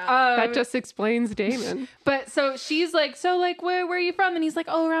a dick. That just explains Damon. But so she's like, so like, where are you from? And he's like,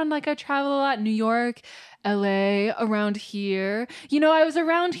 oh, around, like, I travel a lot. New York, LA, around here. You know, I was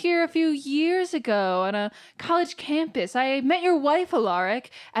around here a few years ago on a college campus. I met your wife, Alaric,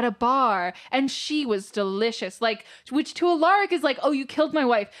 at a bar, and she was delicious. Like, which to Alaric is like, oh, you killed my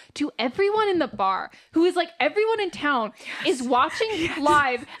wife. To everyone in the bar, who is like, everyone in town is watching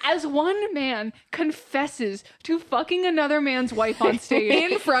live as one man confesses to fucking another man's wife on stage.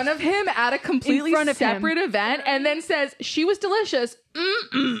 In front of him at a completely separate event, and then says, she was delicious.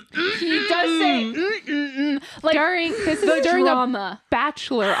 He does say, like, During drama. a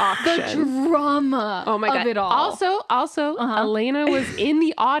bachelor auction. The drama Oh my God. of it all. Also, Elena was in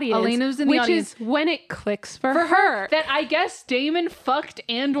the audience. Elena was in the audience. Which is when it clicks for her. That I guess Damon fucked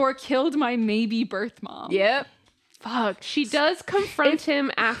and or killed my maybe birth mom. Yep. Fuck. She does confront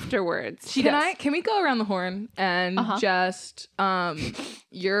him afterwards. Can we go around the horn and just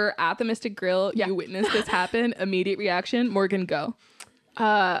you're at the Mystic Grill, you witnessed this happen, immediate reaction, Morgan, go.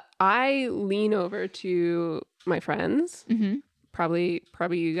 I lean over to my friends, probably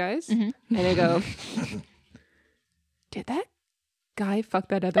you guys, and I go, did that guy fuck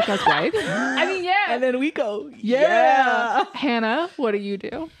that other guy's wife? I mean, yeah. And then we go, yeah. Hannah, what do you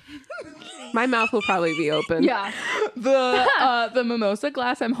do? My mouth will probably be open. Yeah. The mimosa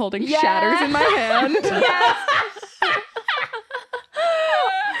glass I'm holding shatters in my hand. Yes.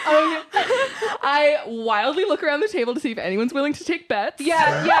 I wildly look around the table to see if anyone's willing to take bets.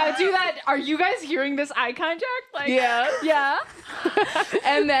 Yeah, do that. Are you guys hearing this eye contact? Like, yeah.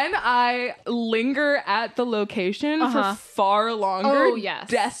 And then I linger at the location for far longer. Oh, yes.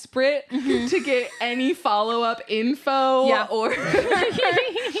 Desperate to get any follow-up info or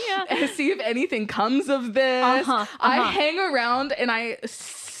see if anything comes of this. I hang around and I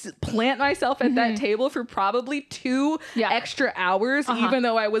plant myself at that table for probably 2 extra hours, even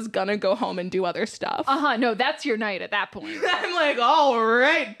though I was gonna go home and do other stuff. No, that's your night at that point. I'm like, all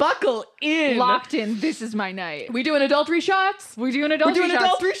right, buckle in. Locked in. This is my night. We doing adultery shots? We're doing adultery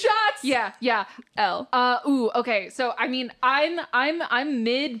shots? Yeah. L. Okay. So I mean, I'm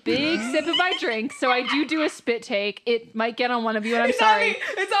mid big sip of my drink, so I do a spit take. It might get on one of you, and I'm sorry.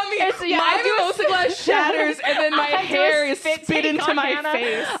 It's on me. My mimosa glass shatters, and then my hair is spit into my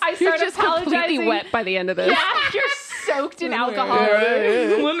face. I You're start just completely wet by the end of this. Yeah, you're soaked in alcohol.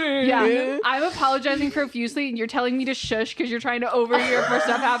 Yeah, I'm apologizing profusely, and you're telling me to shush because you're trying to overhear before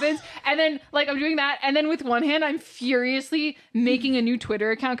stuff happens. And then, like, I'm doing that, and then with one hand, I'm furiously making a new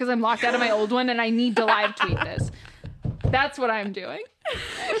Twitter account because I'm locked out of my old one, and I need to live tweet this. That's what I'm doing.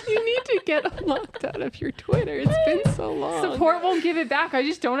 You need to get locked out of your Twitter. It's been so long. Support won't give it back. I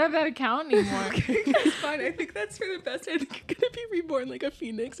just don't have that account anymore. Okay, that's fine. I think that's for the best. I think you're gonna be reborn like a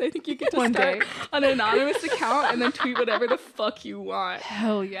phoenix. I think you get to One start day. an anonymous account and then tweet whatever the fuck you want.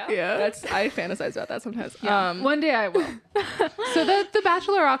 Hell yeah. Yeah, I fantasize about that sometimes. Yeah. One day I will. So the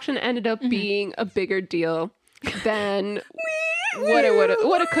bachelor auction ended up being a bigger deal than what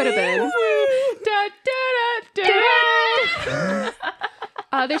it could have been.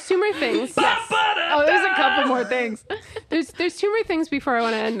 There's 2 more things. Yes. Oh, there's a couple more things. There's 2 more things before I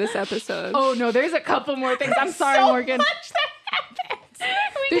want to end this episode. Oh no, there's a couple more things. I'm sorry, Morgan. Much that happens.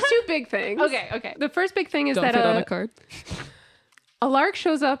 There's 2 big things. Okay. The first big thing is Don't that fit on a card. Alark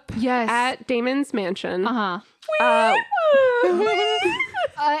shows up at Damon's mansion.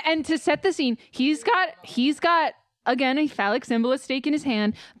 And to set the scene, he's got again a phallic symbol at stake in his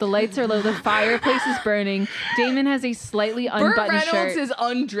hand. The lights are low. The fireplace is burning. Damon has a slightly unbuttoned Burt Reynolds shirt. is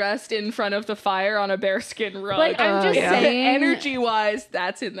undressed in front of the fire on a bearskin rug. Like, I'm just saying, energy-wise,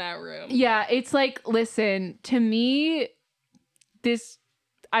 that's in that room. Yeah, it's like, listen, to me, this,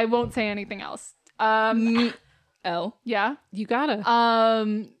 I won't say anything else. L. Yeah. You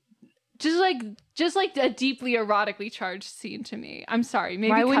gotta. Just like a deeply erotically charged scene to me. I'm sorry. Maybe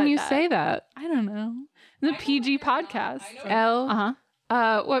Why wouldn't cut you that. say that? I don't know. The PG podcast. L.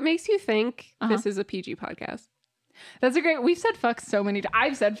 What makes you think this is a PG podcast? That's a great. We've said fuck so many.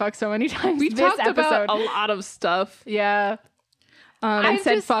 I've said fuck so many times. We've this talked episode. about a lot of stuff. Yeah. I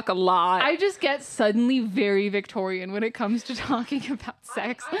said fuck a lot. I just get suddenly very Victorian when it comes to talking about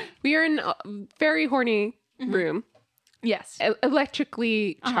sex. We are in a very horny room. Yes.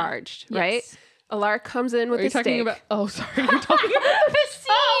 Electrically charged, right? Yes. Alark comes in with Are you a steak. talking about? Oh, sorry. You're talking about The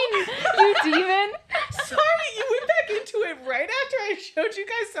scene, you demon. Sorry, you went back into it right after I showed you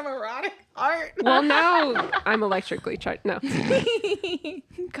guys some erotic art. Well, now I'm electrically charged. No.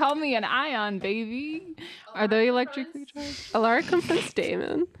 Call me an ion, baby. Are they electrically charged? Alara confronts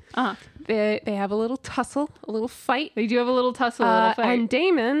Damon. Uh-huh. They have a little tussle, a little fight. They do have a little tussle, a little fight. And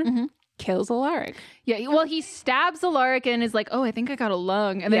Damon kills Alaric. Yeah, well, he stabs Alaric and is like, oh, I think I got a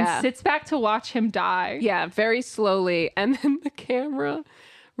lung. And then sits back to watch him die. Yeah, very slowly. And then the camera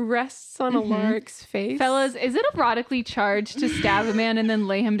rests on Alaric's face. Fellas, is it erotically charged to stab a man and then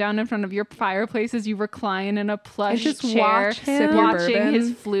lay him down in front of your fireplace as you recline in a plush just chair, watch him? watching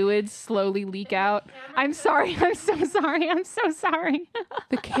his fluids slowly leak out? I'm sorry. I'm so sorry. I'm so sorry.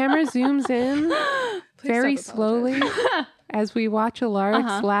 The camera zooms in very slowly as we watch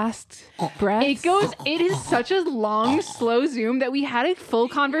Alaric's last breath. It is such a long, slow zoom that we had a full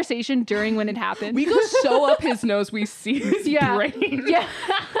conversation during when it happened. We go so up his nose, we see his brain. Yeah.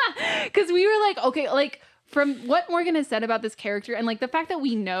 Because we were like, okay, like from what Morgan has said about this character and like the fact that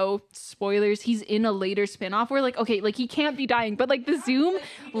we know, spoilers, he's in a later spinoff, we're like, okay, like he can't be dying. But like the zoom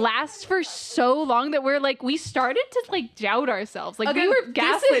lasts for so long that we're like, we started to like doubt ourselves. Like we were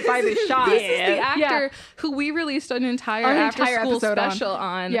gaslit by this shot. This is the actor who we released an entire after-school special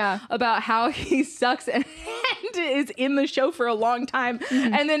on about how he sucks and is in the show for a long time.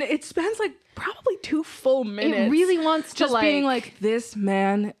 And then it spends like probably 2 full minutes. It really wants to just being like, this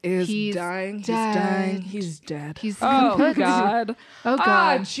man is dying. He's dying. He's dead. Oh God. Oh God.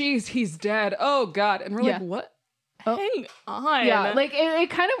 Ah, jeez, he's dead. Oh God. And we're like, what? Hang on. Yeah, like it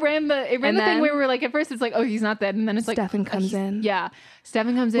kind of ran the thing where we were like, at first it's like, oh, he's not dead, and then it's like Stefan comes in. Yeah,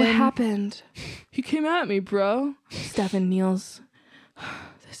 Stefan comes in. What happened? He came at me, bro. Stefan kneels.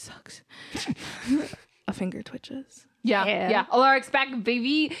 This sucks. A finger twitches. Yeah. Alaric's back,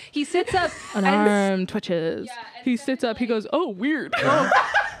 baby. He sits up. An arm twitches. Yeah, he sits up. He goes, oh, weird.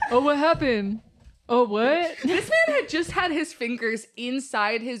 Oh, what happened? Oh, what? This man had just had his fingers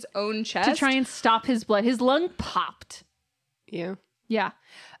inside his own chest to try and stop his blood. His lung popped. Yeah. Yeah.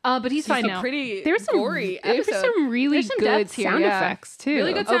 But he's fine now. Pretty There's some gory There's episode. some really some good depths here, sound effects too.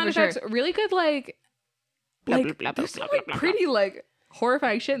 Really good sound effects. Sure. Really good like there's some like pretty like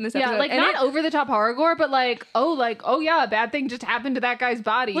horrifying shit in this episode. Yeah, like not over the top horror gore, but like oh yeah, a bad thing just happened to that guy's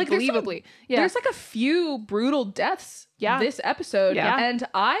body. Like believably. There's like a few brutal deaths this episode. Yeah. And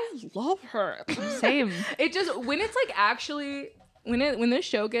I love her. Same. It just when it's like actually when this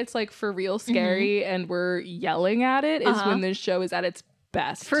show gets like for real scary and we're yelling at it is when this show is at its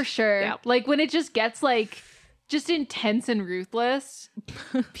best. For sure. Yeah. Like when it just gets like just intense and ruthless.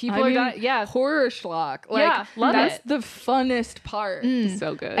 People are dying. Yeah. Horror schlock. Like love that's it. the funnest part.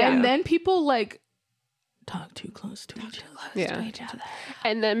 So good. And then people like talk too close to each other.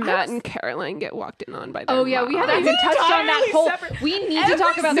 And then Matt and Caroline get walked in on by their we haven't That's even touched on that entirely whole. separate. We need to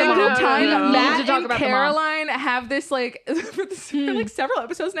talk about the Every mom. single time We Matt need to talk and about the mom. Caroline have this like for like several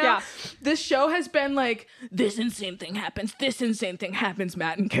episodes now. Yeah. This show has been like this insane thing happens. This insane thing happens.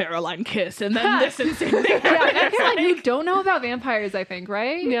 Matt and Caroline kiss, and then this insane thing happens. Yeah, and Caroline, you don't know about vampires, I think,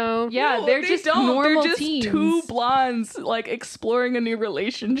 right? No. Yeah, No, they're they just don't. normal They're just teens. 2 blondes like exploring a new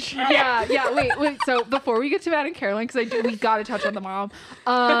relationship. Yeah. Wait. So before we get to Matt and Caroline, because we got to touch on the mom.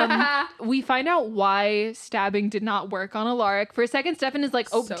 We find out why stabbing did not work on Alaric. For a second, Stefan is like,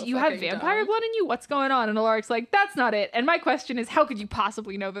 "Oh, So do you have fucking vampire dumb. blood in you? What's going on?" And Alaric's like, "That's not it." And my question is, how could you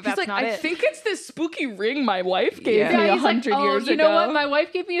possibly know that He's that's like, not I it? think it's this spooky ring my wife gave me he's 100 like, years ago. You know what? My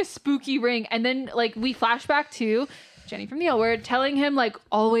wife gave me a spooky ring. And then like we flash back to Jenny from the L Word telling him like,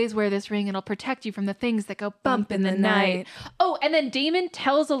 always wear this ring. It'll protect you from the things that go bump in the night. Oh, and then Damon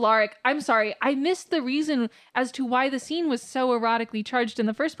tells Alaric, I'm sorry, I missed the reason as to why the scene was so erotically charged in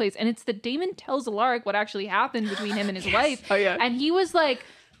the first place. And it's that Damon tells Alaric what actually happened between him and his wife. Oh, yeah. And he was like,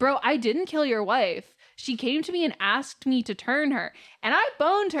 bro, I didn't kill your wife. She came to me and asked me to turn her. And I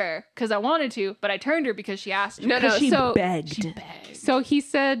boned her because I wanted to, but I turned her because she asked me. No, She so begged. So he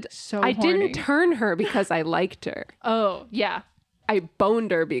said, I horny. didn't turn her because I liked her. Oh, yeah. I boned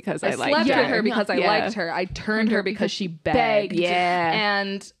her because I liked slept her. with her because I liked her. I turned her because she begged. Yeah.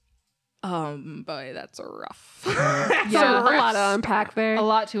 And boy, that's rough. Yeah, a lot to unpack there. A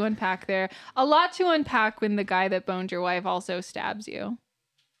lot to unpack there. A lot to unpack when the guy that boned your wife also stabs you.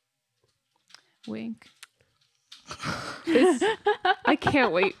 Wink. I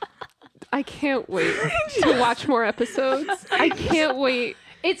can't wait. I can't wait to watch more episodes. I can't wait.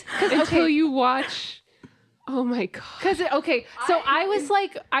 It's until you watch. Oh my god. Because so I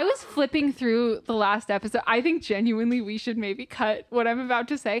was flipping through the last episode. I think genuinely we should maybe cut what I'm about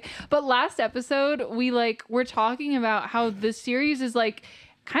to say. But last episode we're talking about how the series is like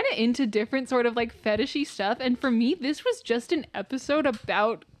kind of into different sort of like fetishy stuff. And for me, this was just an episode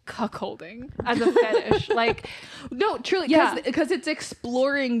about cuckolding as a fetish. Like, no, truly, Yeah. because it's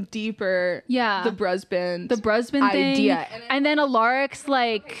exploring deeper. Yeah. the brusband idea, thing, and then Alaric's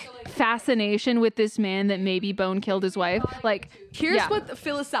like fascination with this man that maybe Bone killed his wife. Like, here's what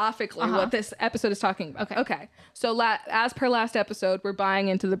philosophically what this episode is talking about. Okay. So as per last episode, we're buying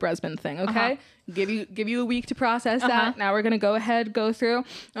into the Brusband thing. Okay. Give you a week to process that. Now we're gonna go through.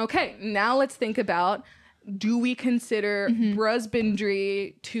 Okay. Now let's think about, do we consider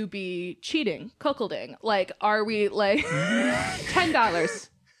brusbandry to be cheating, cuckolding? Like, are we like $10?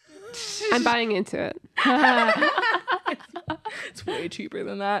 I'm buying into it. It's way cheaper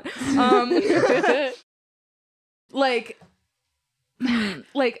than that.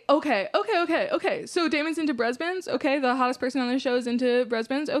 Like, okay. So Damon's into Brusbands. Okay, the hottest person on the show is into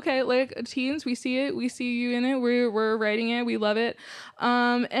Brusbands. Okay, like, teens, we see it. We see you in it. We're writing it. We love it.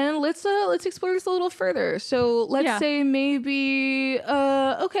 And let's explore this a little further. So let's say maybe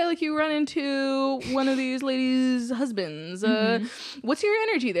okay, like, you run into one of these ladies' husbands. What's your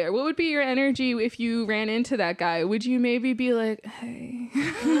energy there? What would be your energy if you ran into that guy? Would you maybe be like, hey,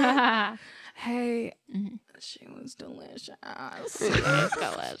 hey, she was delicious.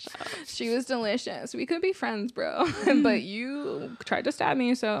 She was delicious. We could be friends, bro. But you tried to stab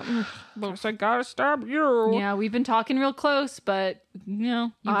me, so I gotta stab you. Yeah, we've been talking real close, but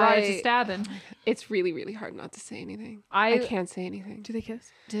you brought it to stabbing. It's really, really hard not to say anything. I can't say anything. Do they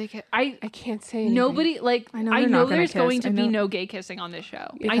kiss? I can't say anything. Nobody, like, I know there's going to be no gay kissing on this show.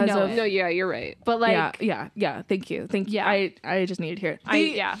 I know it. No, yeah, you're right. But like, yeah. Thank you. Yeah. I just needed to hear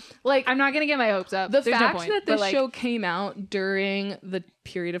it. Like, I'm not gonna get my hopes up. The There's fact no point, that this show came out during the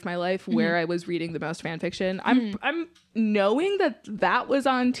period of my life where I was reading the most fan fiction, I'm knowing that was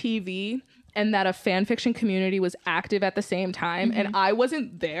on TV and that a fan fiction community was active at the same time and I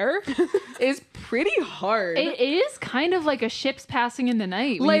wasn't there is pretty hard. It is kind of like a ship's passing in the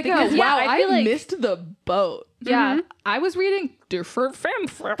night. Like, wow, I feel like missed the boat. Yeah. I was reading different fan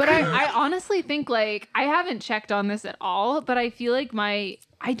fiction. But I honestly think, like, I haven't checked on this at all, but I feel like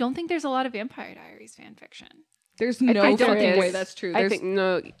I don't think there's a lot of Vampire Diaries fan fiction. There's no fucking way that's true. I think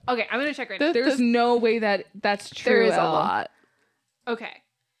no. Okay, I'm gonna check right now. There's no way that's true. There is a lot. Okay.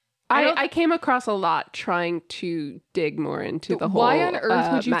 I came across a lot trying to dig more into the whole. Why on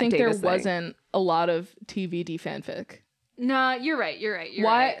earth would you Matt think Davis there thing. wasn't a lot of TVD fanfic? No, you're right.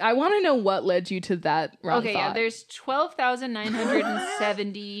 Why? I want to know what led you to that wrong Okay, thought. yeah, there's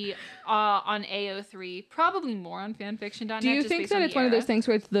 12,970 on AO3, probably more on fanfiction.net. Do you think that it's one of those things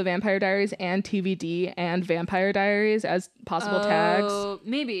where it's the Vampire Diaries and TVD and Vampire Diaries as possible tags?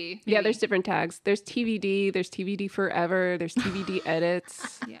 Maybe. Yeah, there's different tags. There's TVD Forever, there's TVD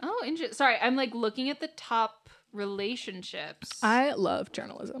edits. Yeah. Oh, interesting. Sorry, I'm like looking at the top relationships. I love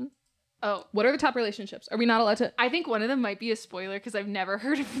journalism. Oh, what are the top relationships? Are we not allowed to? I think one of them might be a spoiler because I've never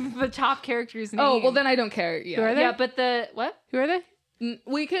heard of the top character's name. Oh, well, then I don't care. Yeah. Who are they? Yeah, but what? Who are they?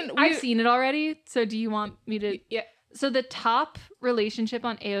 I've seen it already. So do you want me to? Yeah. So the top relationship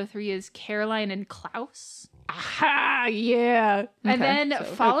on AO3 is Caroline and Klaus. Aha, yeah. And then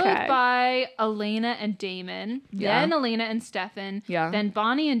followed by Elena and Damon. Yeah. Then Elena and Stefan. Yeah. Then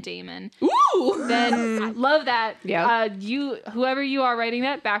Bonnie and Damon. Ooh! Then I love that. Yeah. Whoever you are writing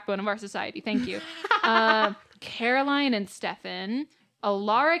that, backbone of our society. Thank you. Caroline and Stefan.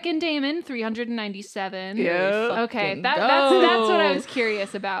 Alaric and Damon, 397. Yeah. Okay, that's what I was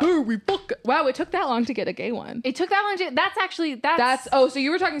curious about. Wow, it took that long to get a gay one. It took that long to. That's Oh, so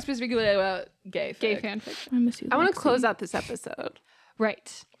you were talking specifically about gay fanfiction. I miss you. I want to close out this episode.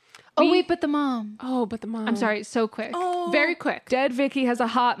 Right. Oh wait, but the mom. Oh, but the mom. I'm sorry, so quick. Oh, Very quick. Dead Vicky has a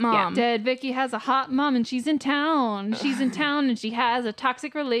hot mom. Dead Vicky has a hot mom and she's in town. She's in town and she has a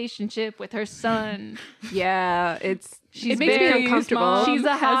toxic relationship with her son. Yeah, it makes me very uncomfortable. She's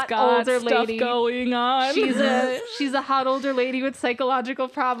a hot older lady going on. She's a hot older lady with psychological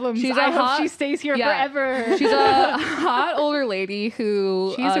problems. She's I a hope hot- she stays here Yeah. forever. She's a hot older lady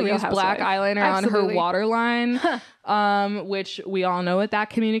who She's a real used black housewife. eyeliner on her Absolutely. waterline, which we all know what that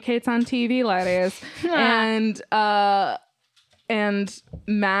communicates on TV, ladies. And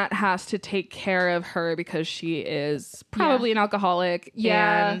Matt has to take care of her because she is probably an alcoholic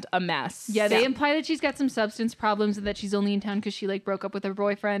and a mess. Yeah, they imply that she's got some substance problems and that she's only in town because she like broke up with her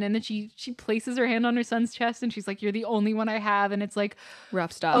boyfriend, and then she places her hand on her son's chest and she's like, "You're the only one I have," and it's like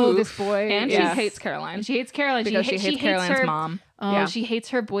rough stuff. Oh, this boy. And Yeah. she hates Caroline. And she hates Caroline because she hates Caroline's her mom. Oh, Yeah. she hates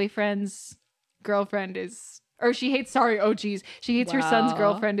her boyfriend's girlfriend she hates her son's Wow.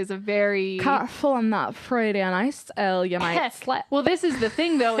 girlfriend is a very Careful on that Friday night, you might slip. Well, this is the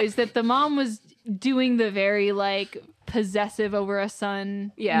thing though, is that the mom was doing the very like possessive over a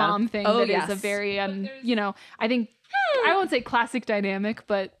son mom thing Oh, that yes. is a very I think I won't say classic dynamic,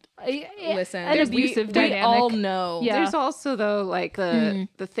 but Listen, an abusive we dynamic. all know. Yeah. There's also though like the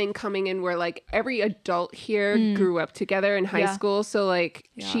thing coming in where like every adult here grew up together in high school, so like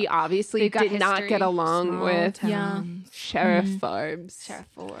she obviously They've got did not history. get along with Sheriff Forbes.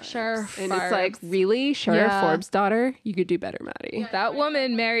 Sheriff And it's like, really? Sheriff Forbes' daughter? You could do better, Maddie. That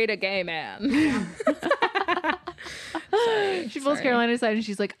woman married a gay man. She pulls Caroline aside and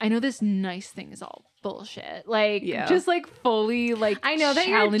she's like, I know this nice thing is all bullshit. Like, just like fully like I know that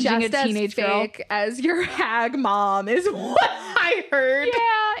you're challenging just a teenage as girl. fake as your hag mom is what I heard.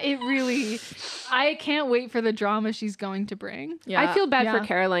 Yeah, it really. I can't wait for the drama she's going to bring. Yeah. I feel bad for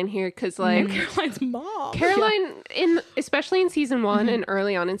Caroline here because like Caroline's mom. Caroline especially in season 1 and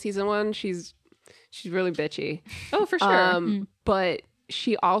early on in season 1, she's really bitchy. Oh, for sure. But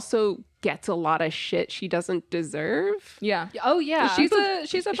she also gets a lot of shit she doesn't deserve. Yeah. Oh yeah, She's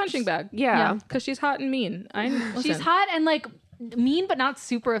a punching bag. Yeah. Because she's hot and mean. she's hot and like mean, but not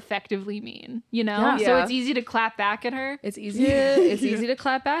super effectively mean. You know, so Yeah. it's easy to clap back at her. It's easy. It's easy to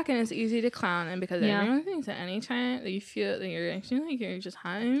clap back and it's easy to clown. And because everyone thinks that anytime that you feel that you're acting like you're just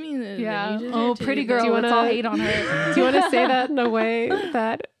hot and mean, then you just Oh, are too. pretty girl. Let's all hate on her. Do you want to say that in a way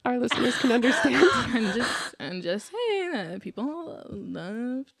that our listeners can understand? I'm just saying that people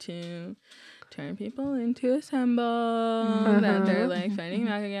love to turn people into a symbol that they're like fighting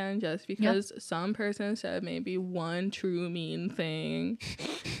back again just because some person said maybe one true mean thing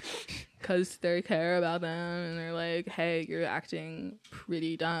because they care about them and they're like, hey, you're acting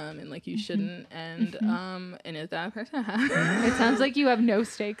pretty dumb and like you shouldn't. And if that person It sounds like you have no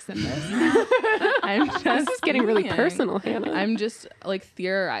stakes in this. This is getting really personal, Hannah. I'm just like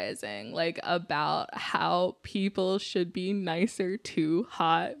theorizing like about how people should be nicer to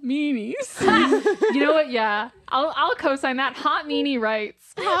hot meanies. You know what? Yeah, I'll co-sign that. Hot meanie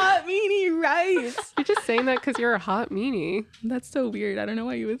rights. Hot meanie rights. You're just saying that because you're a hot meanie. That's so weird. I don't know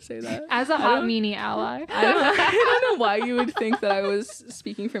why you would say that. As a hot meanie ally. I don't know why you would think that I was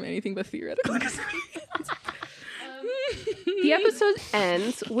speaking from anything but theoretical experience. The episode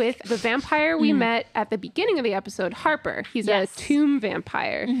ends with the vampire we met at the beginning of the episode, Harper. He's a tomb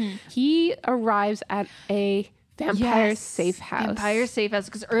vampire. He arrives at a vampire safe house. Vampire safe house.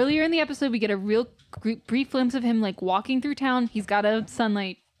 Because earlier in the episode, we get a real brief glimpse of him like walking through town. He's got a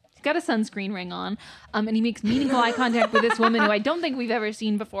sunscreen ring on, and he makes meaningful eye contact with this woman who I don't think we've ever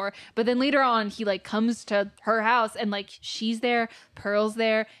seen before. But then later on, he like comes to her house and like she's there, Pearl's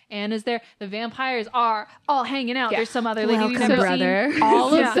there, Anna's there. The vampires are all hanging out. There's some other lady we've never seen.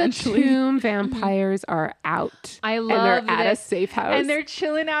 All of the tomb vampires are out. I love and they're at a safe house. And they're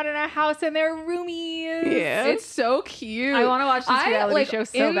chilling out in a house and they're roomies. Yeah. It's so cute. I want to watch this reality show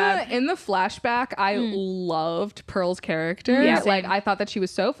so bad. In the flashback, I loved Pearl's character. Yeah, like I thought that she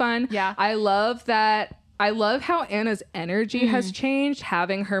was so fun. Yeah. I love that. I love how Anna's energy has changed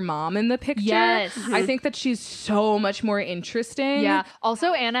having her mom in the picture. Yes. I think that she's so much more interesting. Yeah.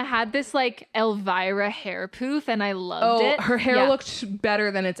 Also, Anna had this like Elvira hair poof, and I loved it. Her hair looked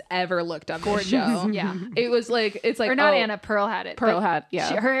better than it's ever looked on the show. Yeah. It was like, it's like, Or not Anna, Pearl had it. Pearl had,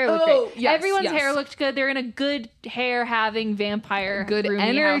 her hair looked great. Yes, Everyone's hair looked good. They're in a good hair having vampire good roomy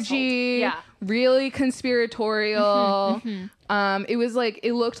energy. household. Really conspiratorial. It was like,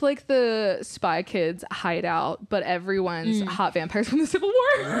 it looked like the Spy Kids hideout, but everyone's hot vampires from the Civil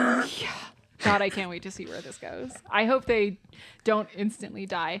War. God, I can't wait to see where this goes. I hope they don't instantly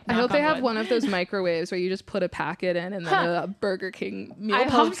die. I hope they have wood. one of those microwaves where you just put a packet in and then a Burger King meal I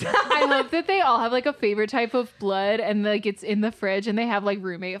hope, pops I hope that they all have like a favorite type of blood and like it's in the fridge and they have like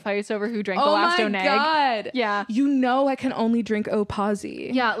roommate fights over who drank the last Oh oneg. my God. Yeah. You know I can only drink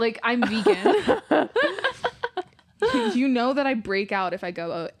Opazi. Yeah, like I'm vegan. You know that I break out if I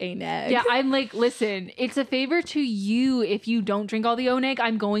go a neg. Yeah, I'm like, listen, it's a favor to you if you don't drink all the oneg,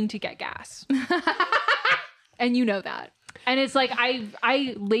 I'm going to get gas. And you know that. And it's like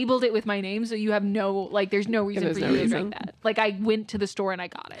I labeled it with my name, so you have no like. There's no reason for you to drink that. Like I went to the store and I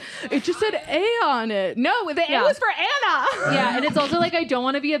got it. It just said A on it. No, the A was for Anna. Yeah, and it's also like I don't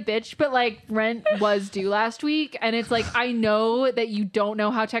want to be a bitch, but like rent was due last week, and it's like I know that you don't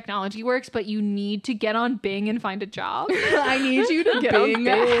know how technology works, but you need to get on Bing and find a job. I need you to Bing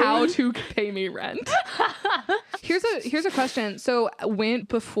how to pay me rent. Here's a question. So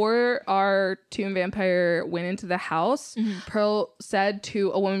before our tomb vampire went into the house, Pearl said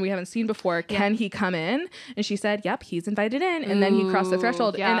to a woman we haven't seen before, can he come in? And she said, yep, he's invited in. And then he crossed the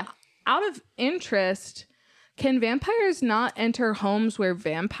threshold. Yeah. And out of interest, can vampires not enter homes where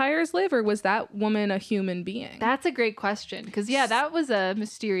vampires live, or was that woman a human being? That's a great question, because that was a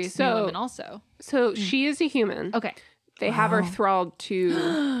mysterious new woman also. So she is a human. Okay. They have her thralled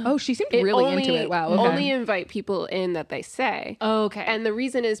to. Oh, she seemed really into it. Wow. Okay. Only invite people in that they say. Oh, okay. And the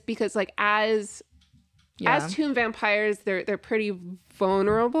reason is because like as tomb vampires, they're pretty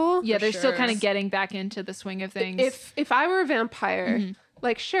vulnerable. Yeah, they're still kind of getting back into the swing of things. If I were a vampire,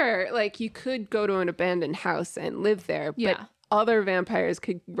 like sure, like you could go to an abandoned house and live there, but other vampires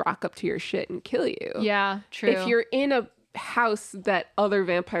could rock up to your shit and kill you. Yeah, true. If you're in a house that other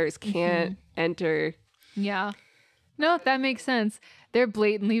vampires can't enter. Yeah. No, that makes sense. They're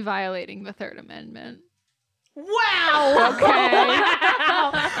blatantly violating the Third Amendment. Wow. Okay.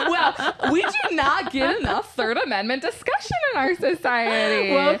 Well, we do not get enough Third Amendment discussion in our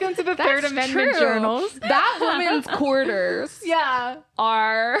society. Welcome to the Third Amendment Journals. That woman's quarters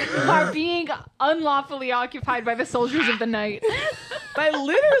are being unlawfully occupied by the soldiers of the night. by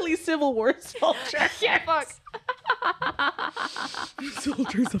literally Civil War soldiers. Yeah, fuck.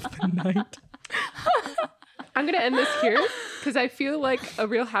 Soldiers of the night. I'm going to end this here because I feel like a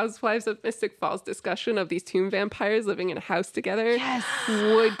Real Housewives of Mystic Falls discussion of these tomb vampires living in a house together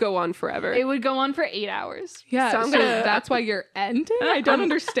would go on forever. It would go on for 8 hours. Yeah, so that's why you're ending? I don't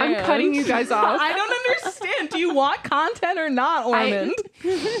understand. I'm cutting you guys off. I don't understand. Do you want content or not, Ormond?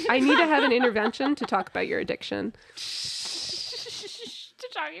 I need to have an intervention to talk about your addiction. To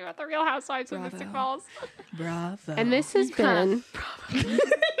talking about the Real Housewives of Mystic Falls. Bravo. And this has been...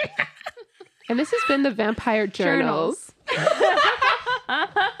 And this has been the Vampire Journals.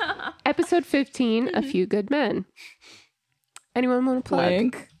 Episode 15, A Few Good Men. Anyone want to plug?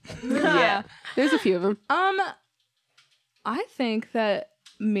 Blank. Yeah. There's a few of them. I think that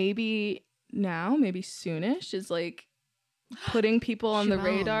maybe now, maybe soonish is like putting people on the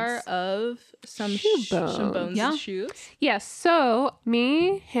radar of some bones and shoes. Yes, so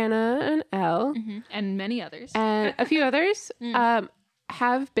me, Hannah, and Elle, and many others, and a few others,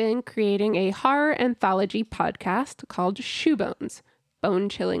 have been creating a horror anthology podcast called Shoe Bones,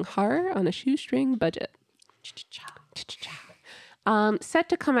 bone-chilling horror on a shoestring budget. Set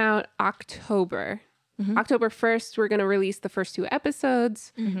to come out October. October 1st, we're going to release the first 2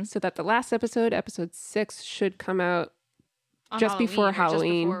 episodes so that the last episode, episode 6, should come out just before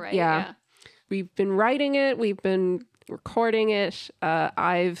Halloween. Right? Yeah. We've been writing it. We've been recording it.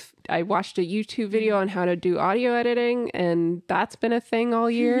 I watched a YouTube video on how to do audio editing, and that's been a thing all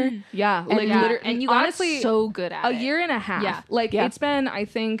year. Yeah, and you got honestly so good at a year and a half. Yeah, it's been I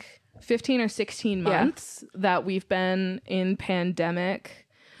think 15 or 16 months that we've been in pandemic.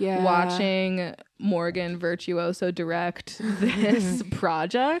 Yeah, watching Morgan Virtuoso direct this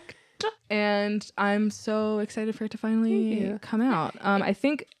project, and I'm so excited for it to finally come out. I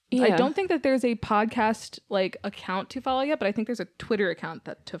think. Yeah. I don't think that there's a podcast like account to follow yet, but I think there's a Twitter account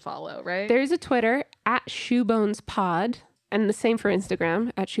to follow, right? There's a Twitter at ShoebonesPod, and the same for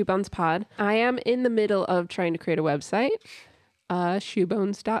Instagram at ShoebonesPod. I am in the middle of trying to create a website,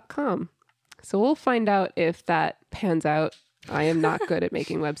 shoebones.com. So we'll find out if that pans out. I am not good at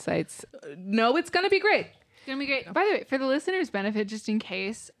making websites. No, it's going to be great. It's gonna be great. By the way, for the listeners' benefit, just in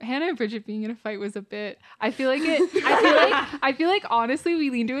case, Hannah and Bridget being in a fight was a bit. I feel like honestly,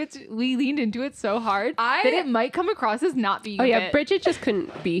 we leaned into it so hard that it might come across as not being. Oh yeah, bit. Bridget just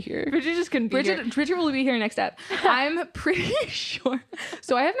couldn't be here. Bridget will be here next step. I'm pretty sure.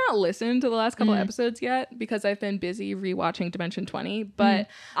 So I have not listened to the last couple episodes yet because I've been busy rewatching Dimension 20. But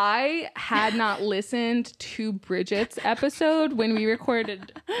I had not listened to Bridget's episode when we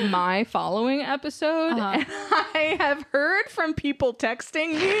recorded my following episode. I have heard from people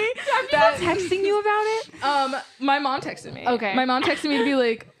texting me. Texting you about it? My mom texted me. Okay. My mom texted me to be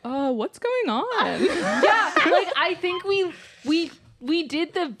like, what's going on? Yeah, like I think we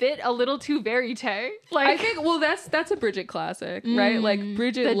did the bit a little too verite. Like I think that's a Bridget classic, right? Like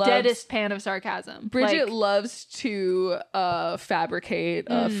Bridget the deadest pan of sarcasm. Bridget loves to fabricate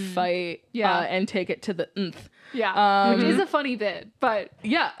a fight and take it to the nth. Yeah. Which is a funny bit, but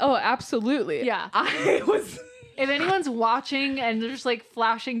yeah, oh absolutely. Yeah. If anyone's watching and they're just like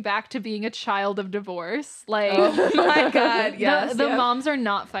flashing back to being a child of divorce, like oh my god, yes. The moms are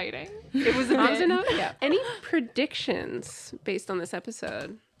not fighting. It was a moms bit. are not. Yeah. Any predictions based on this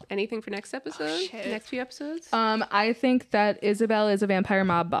episode? Anything for next episode? Next few episodes? I think that Isabel is a vampire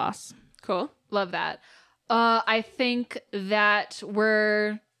mob boss. Cool. Love that. I think that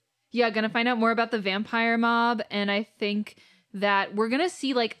we're gonna find out more about the vampire mob, and I think that we're gonna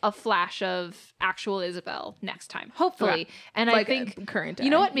see like a flash of actual Isabel next time, hopefully. And like I think current day. You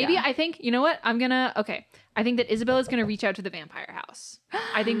know what? Maybe I think I think that Isabel is gonna reach out to the vampire house.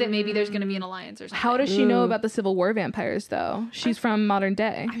 I think that maybe there's gonna be an alliance or something. How does she know about the Civil War vampires though? She's from modern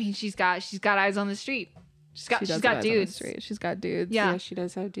day. I mean, she's got eyes on the street. She's got dudes. She's got dudes. Yeah, she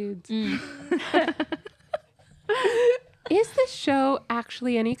does have dudes. is this show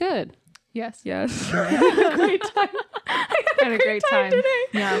actually any good? Yes. Yes. I had a great time. Had a great time today.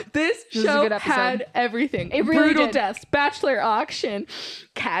 Yeah. This was a show good episode. had everything. It really Brutal did. deaths, bachelor auction,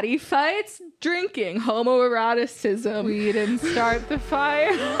 catty fights, drinking, homoeroticism. We didn't start the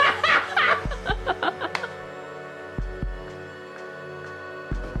fire.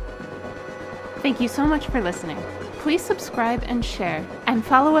 Thank you so much for listening. Please subscribe and share, and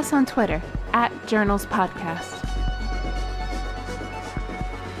follow us on Twitter @JournalsPodcast.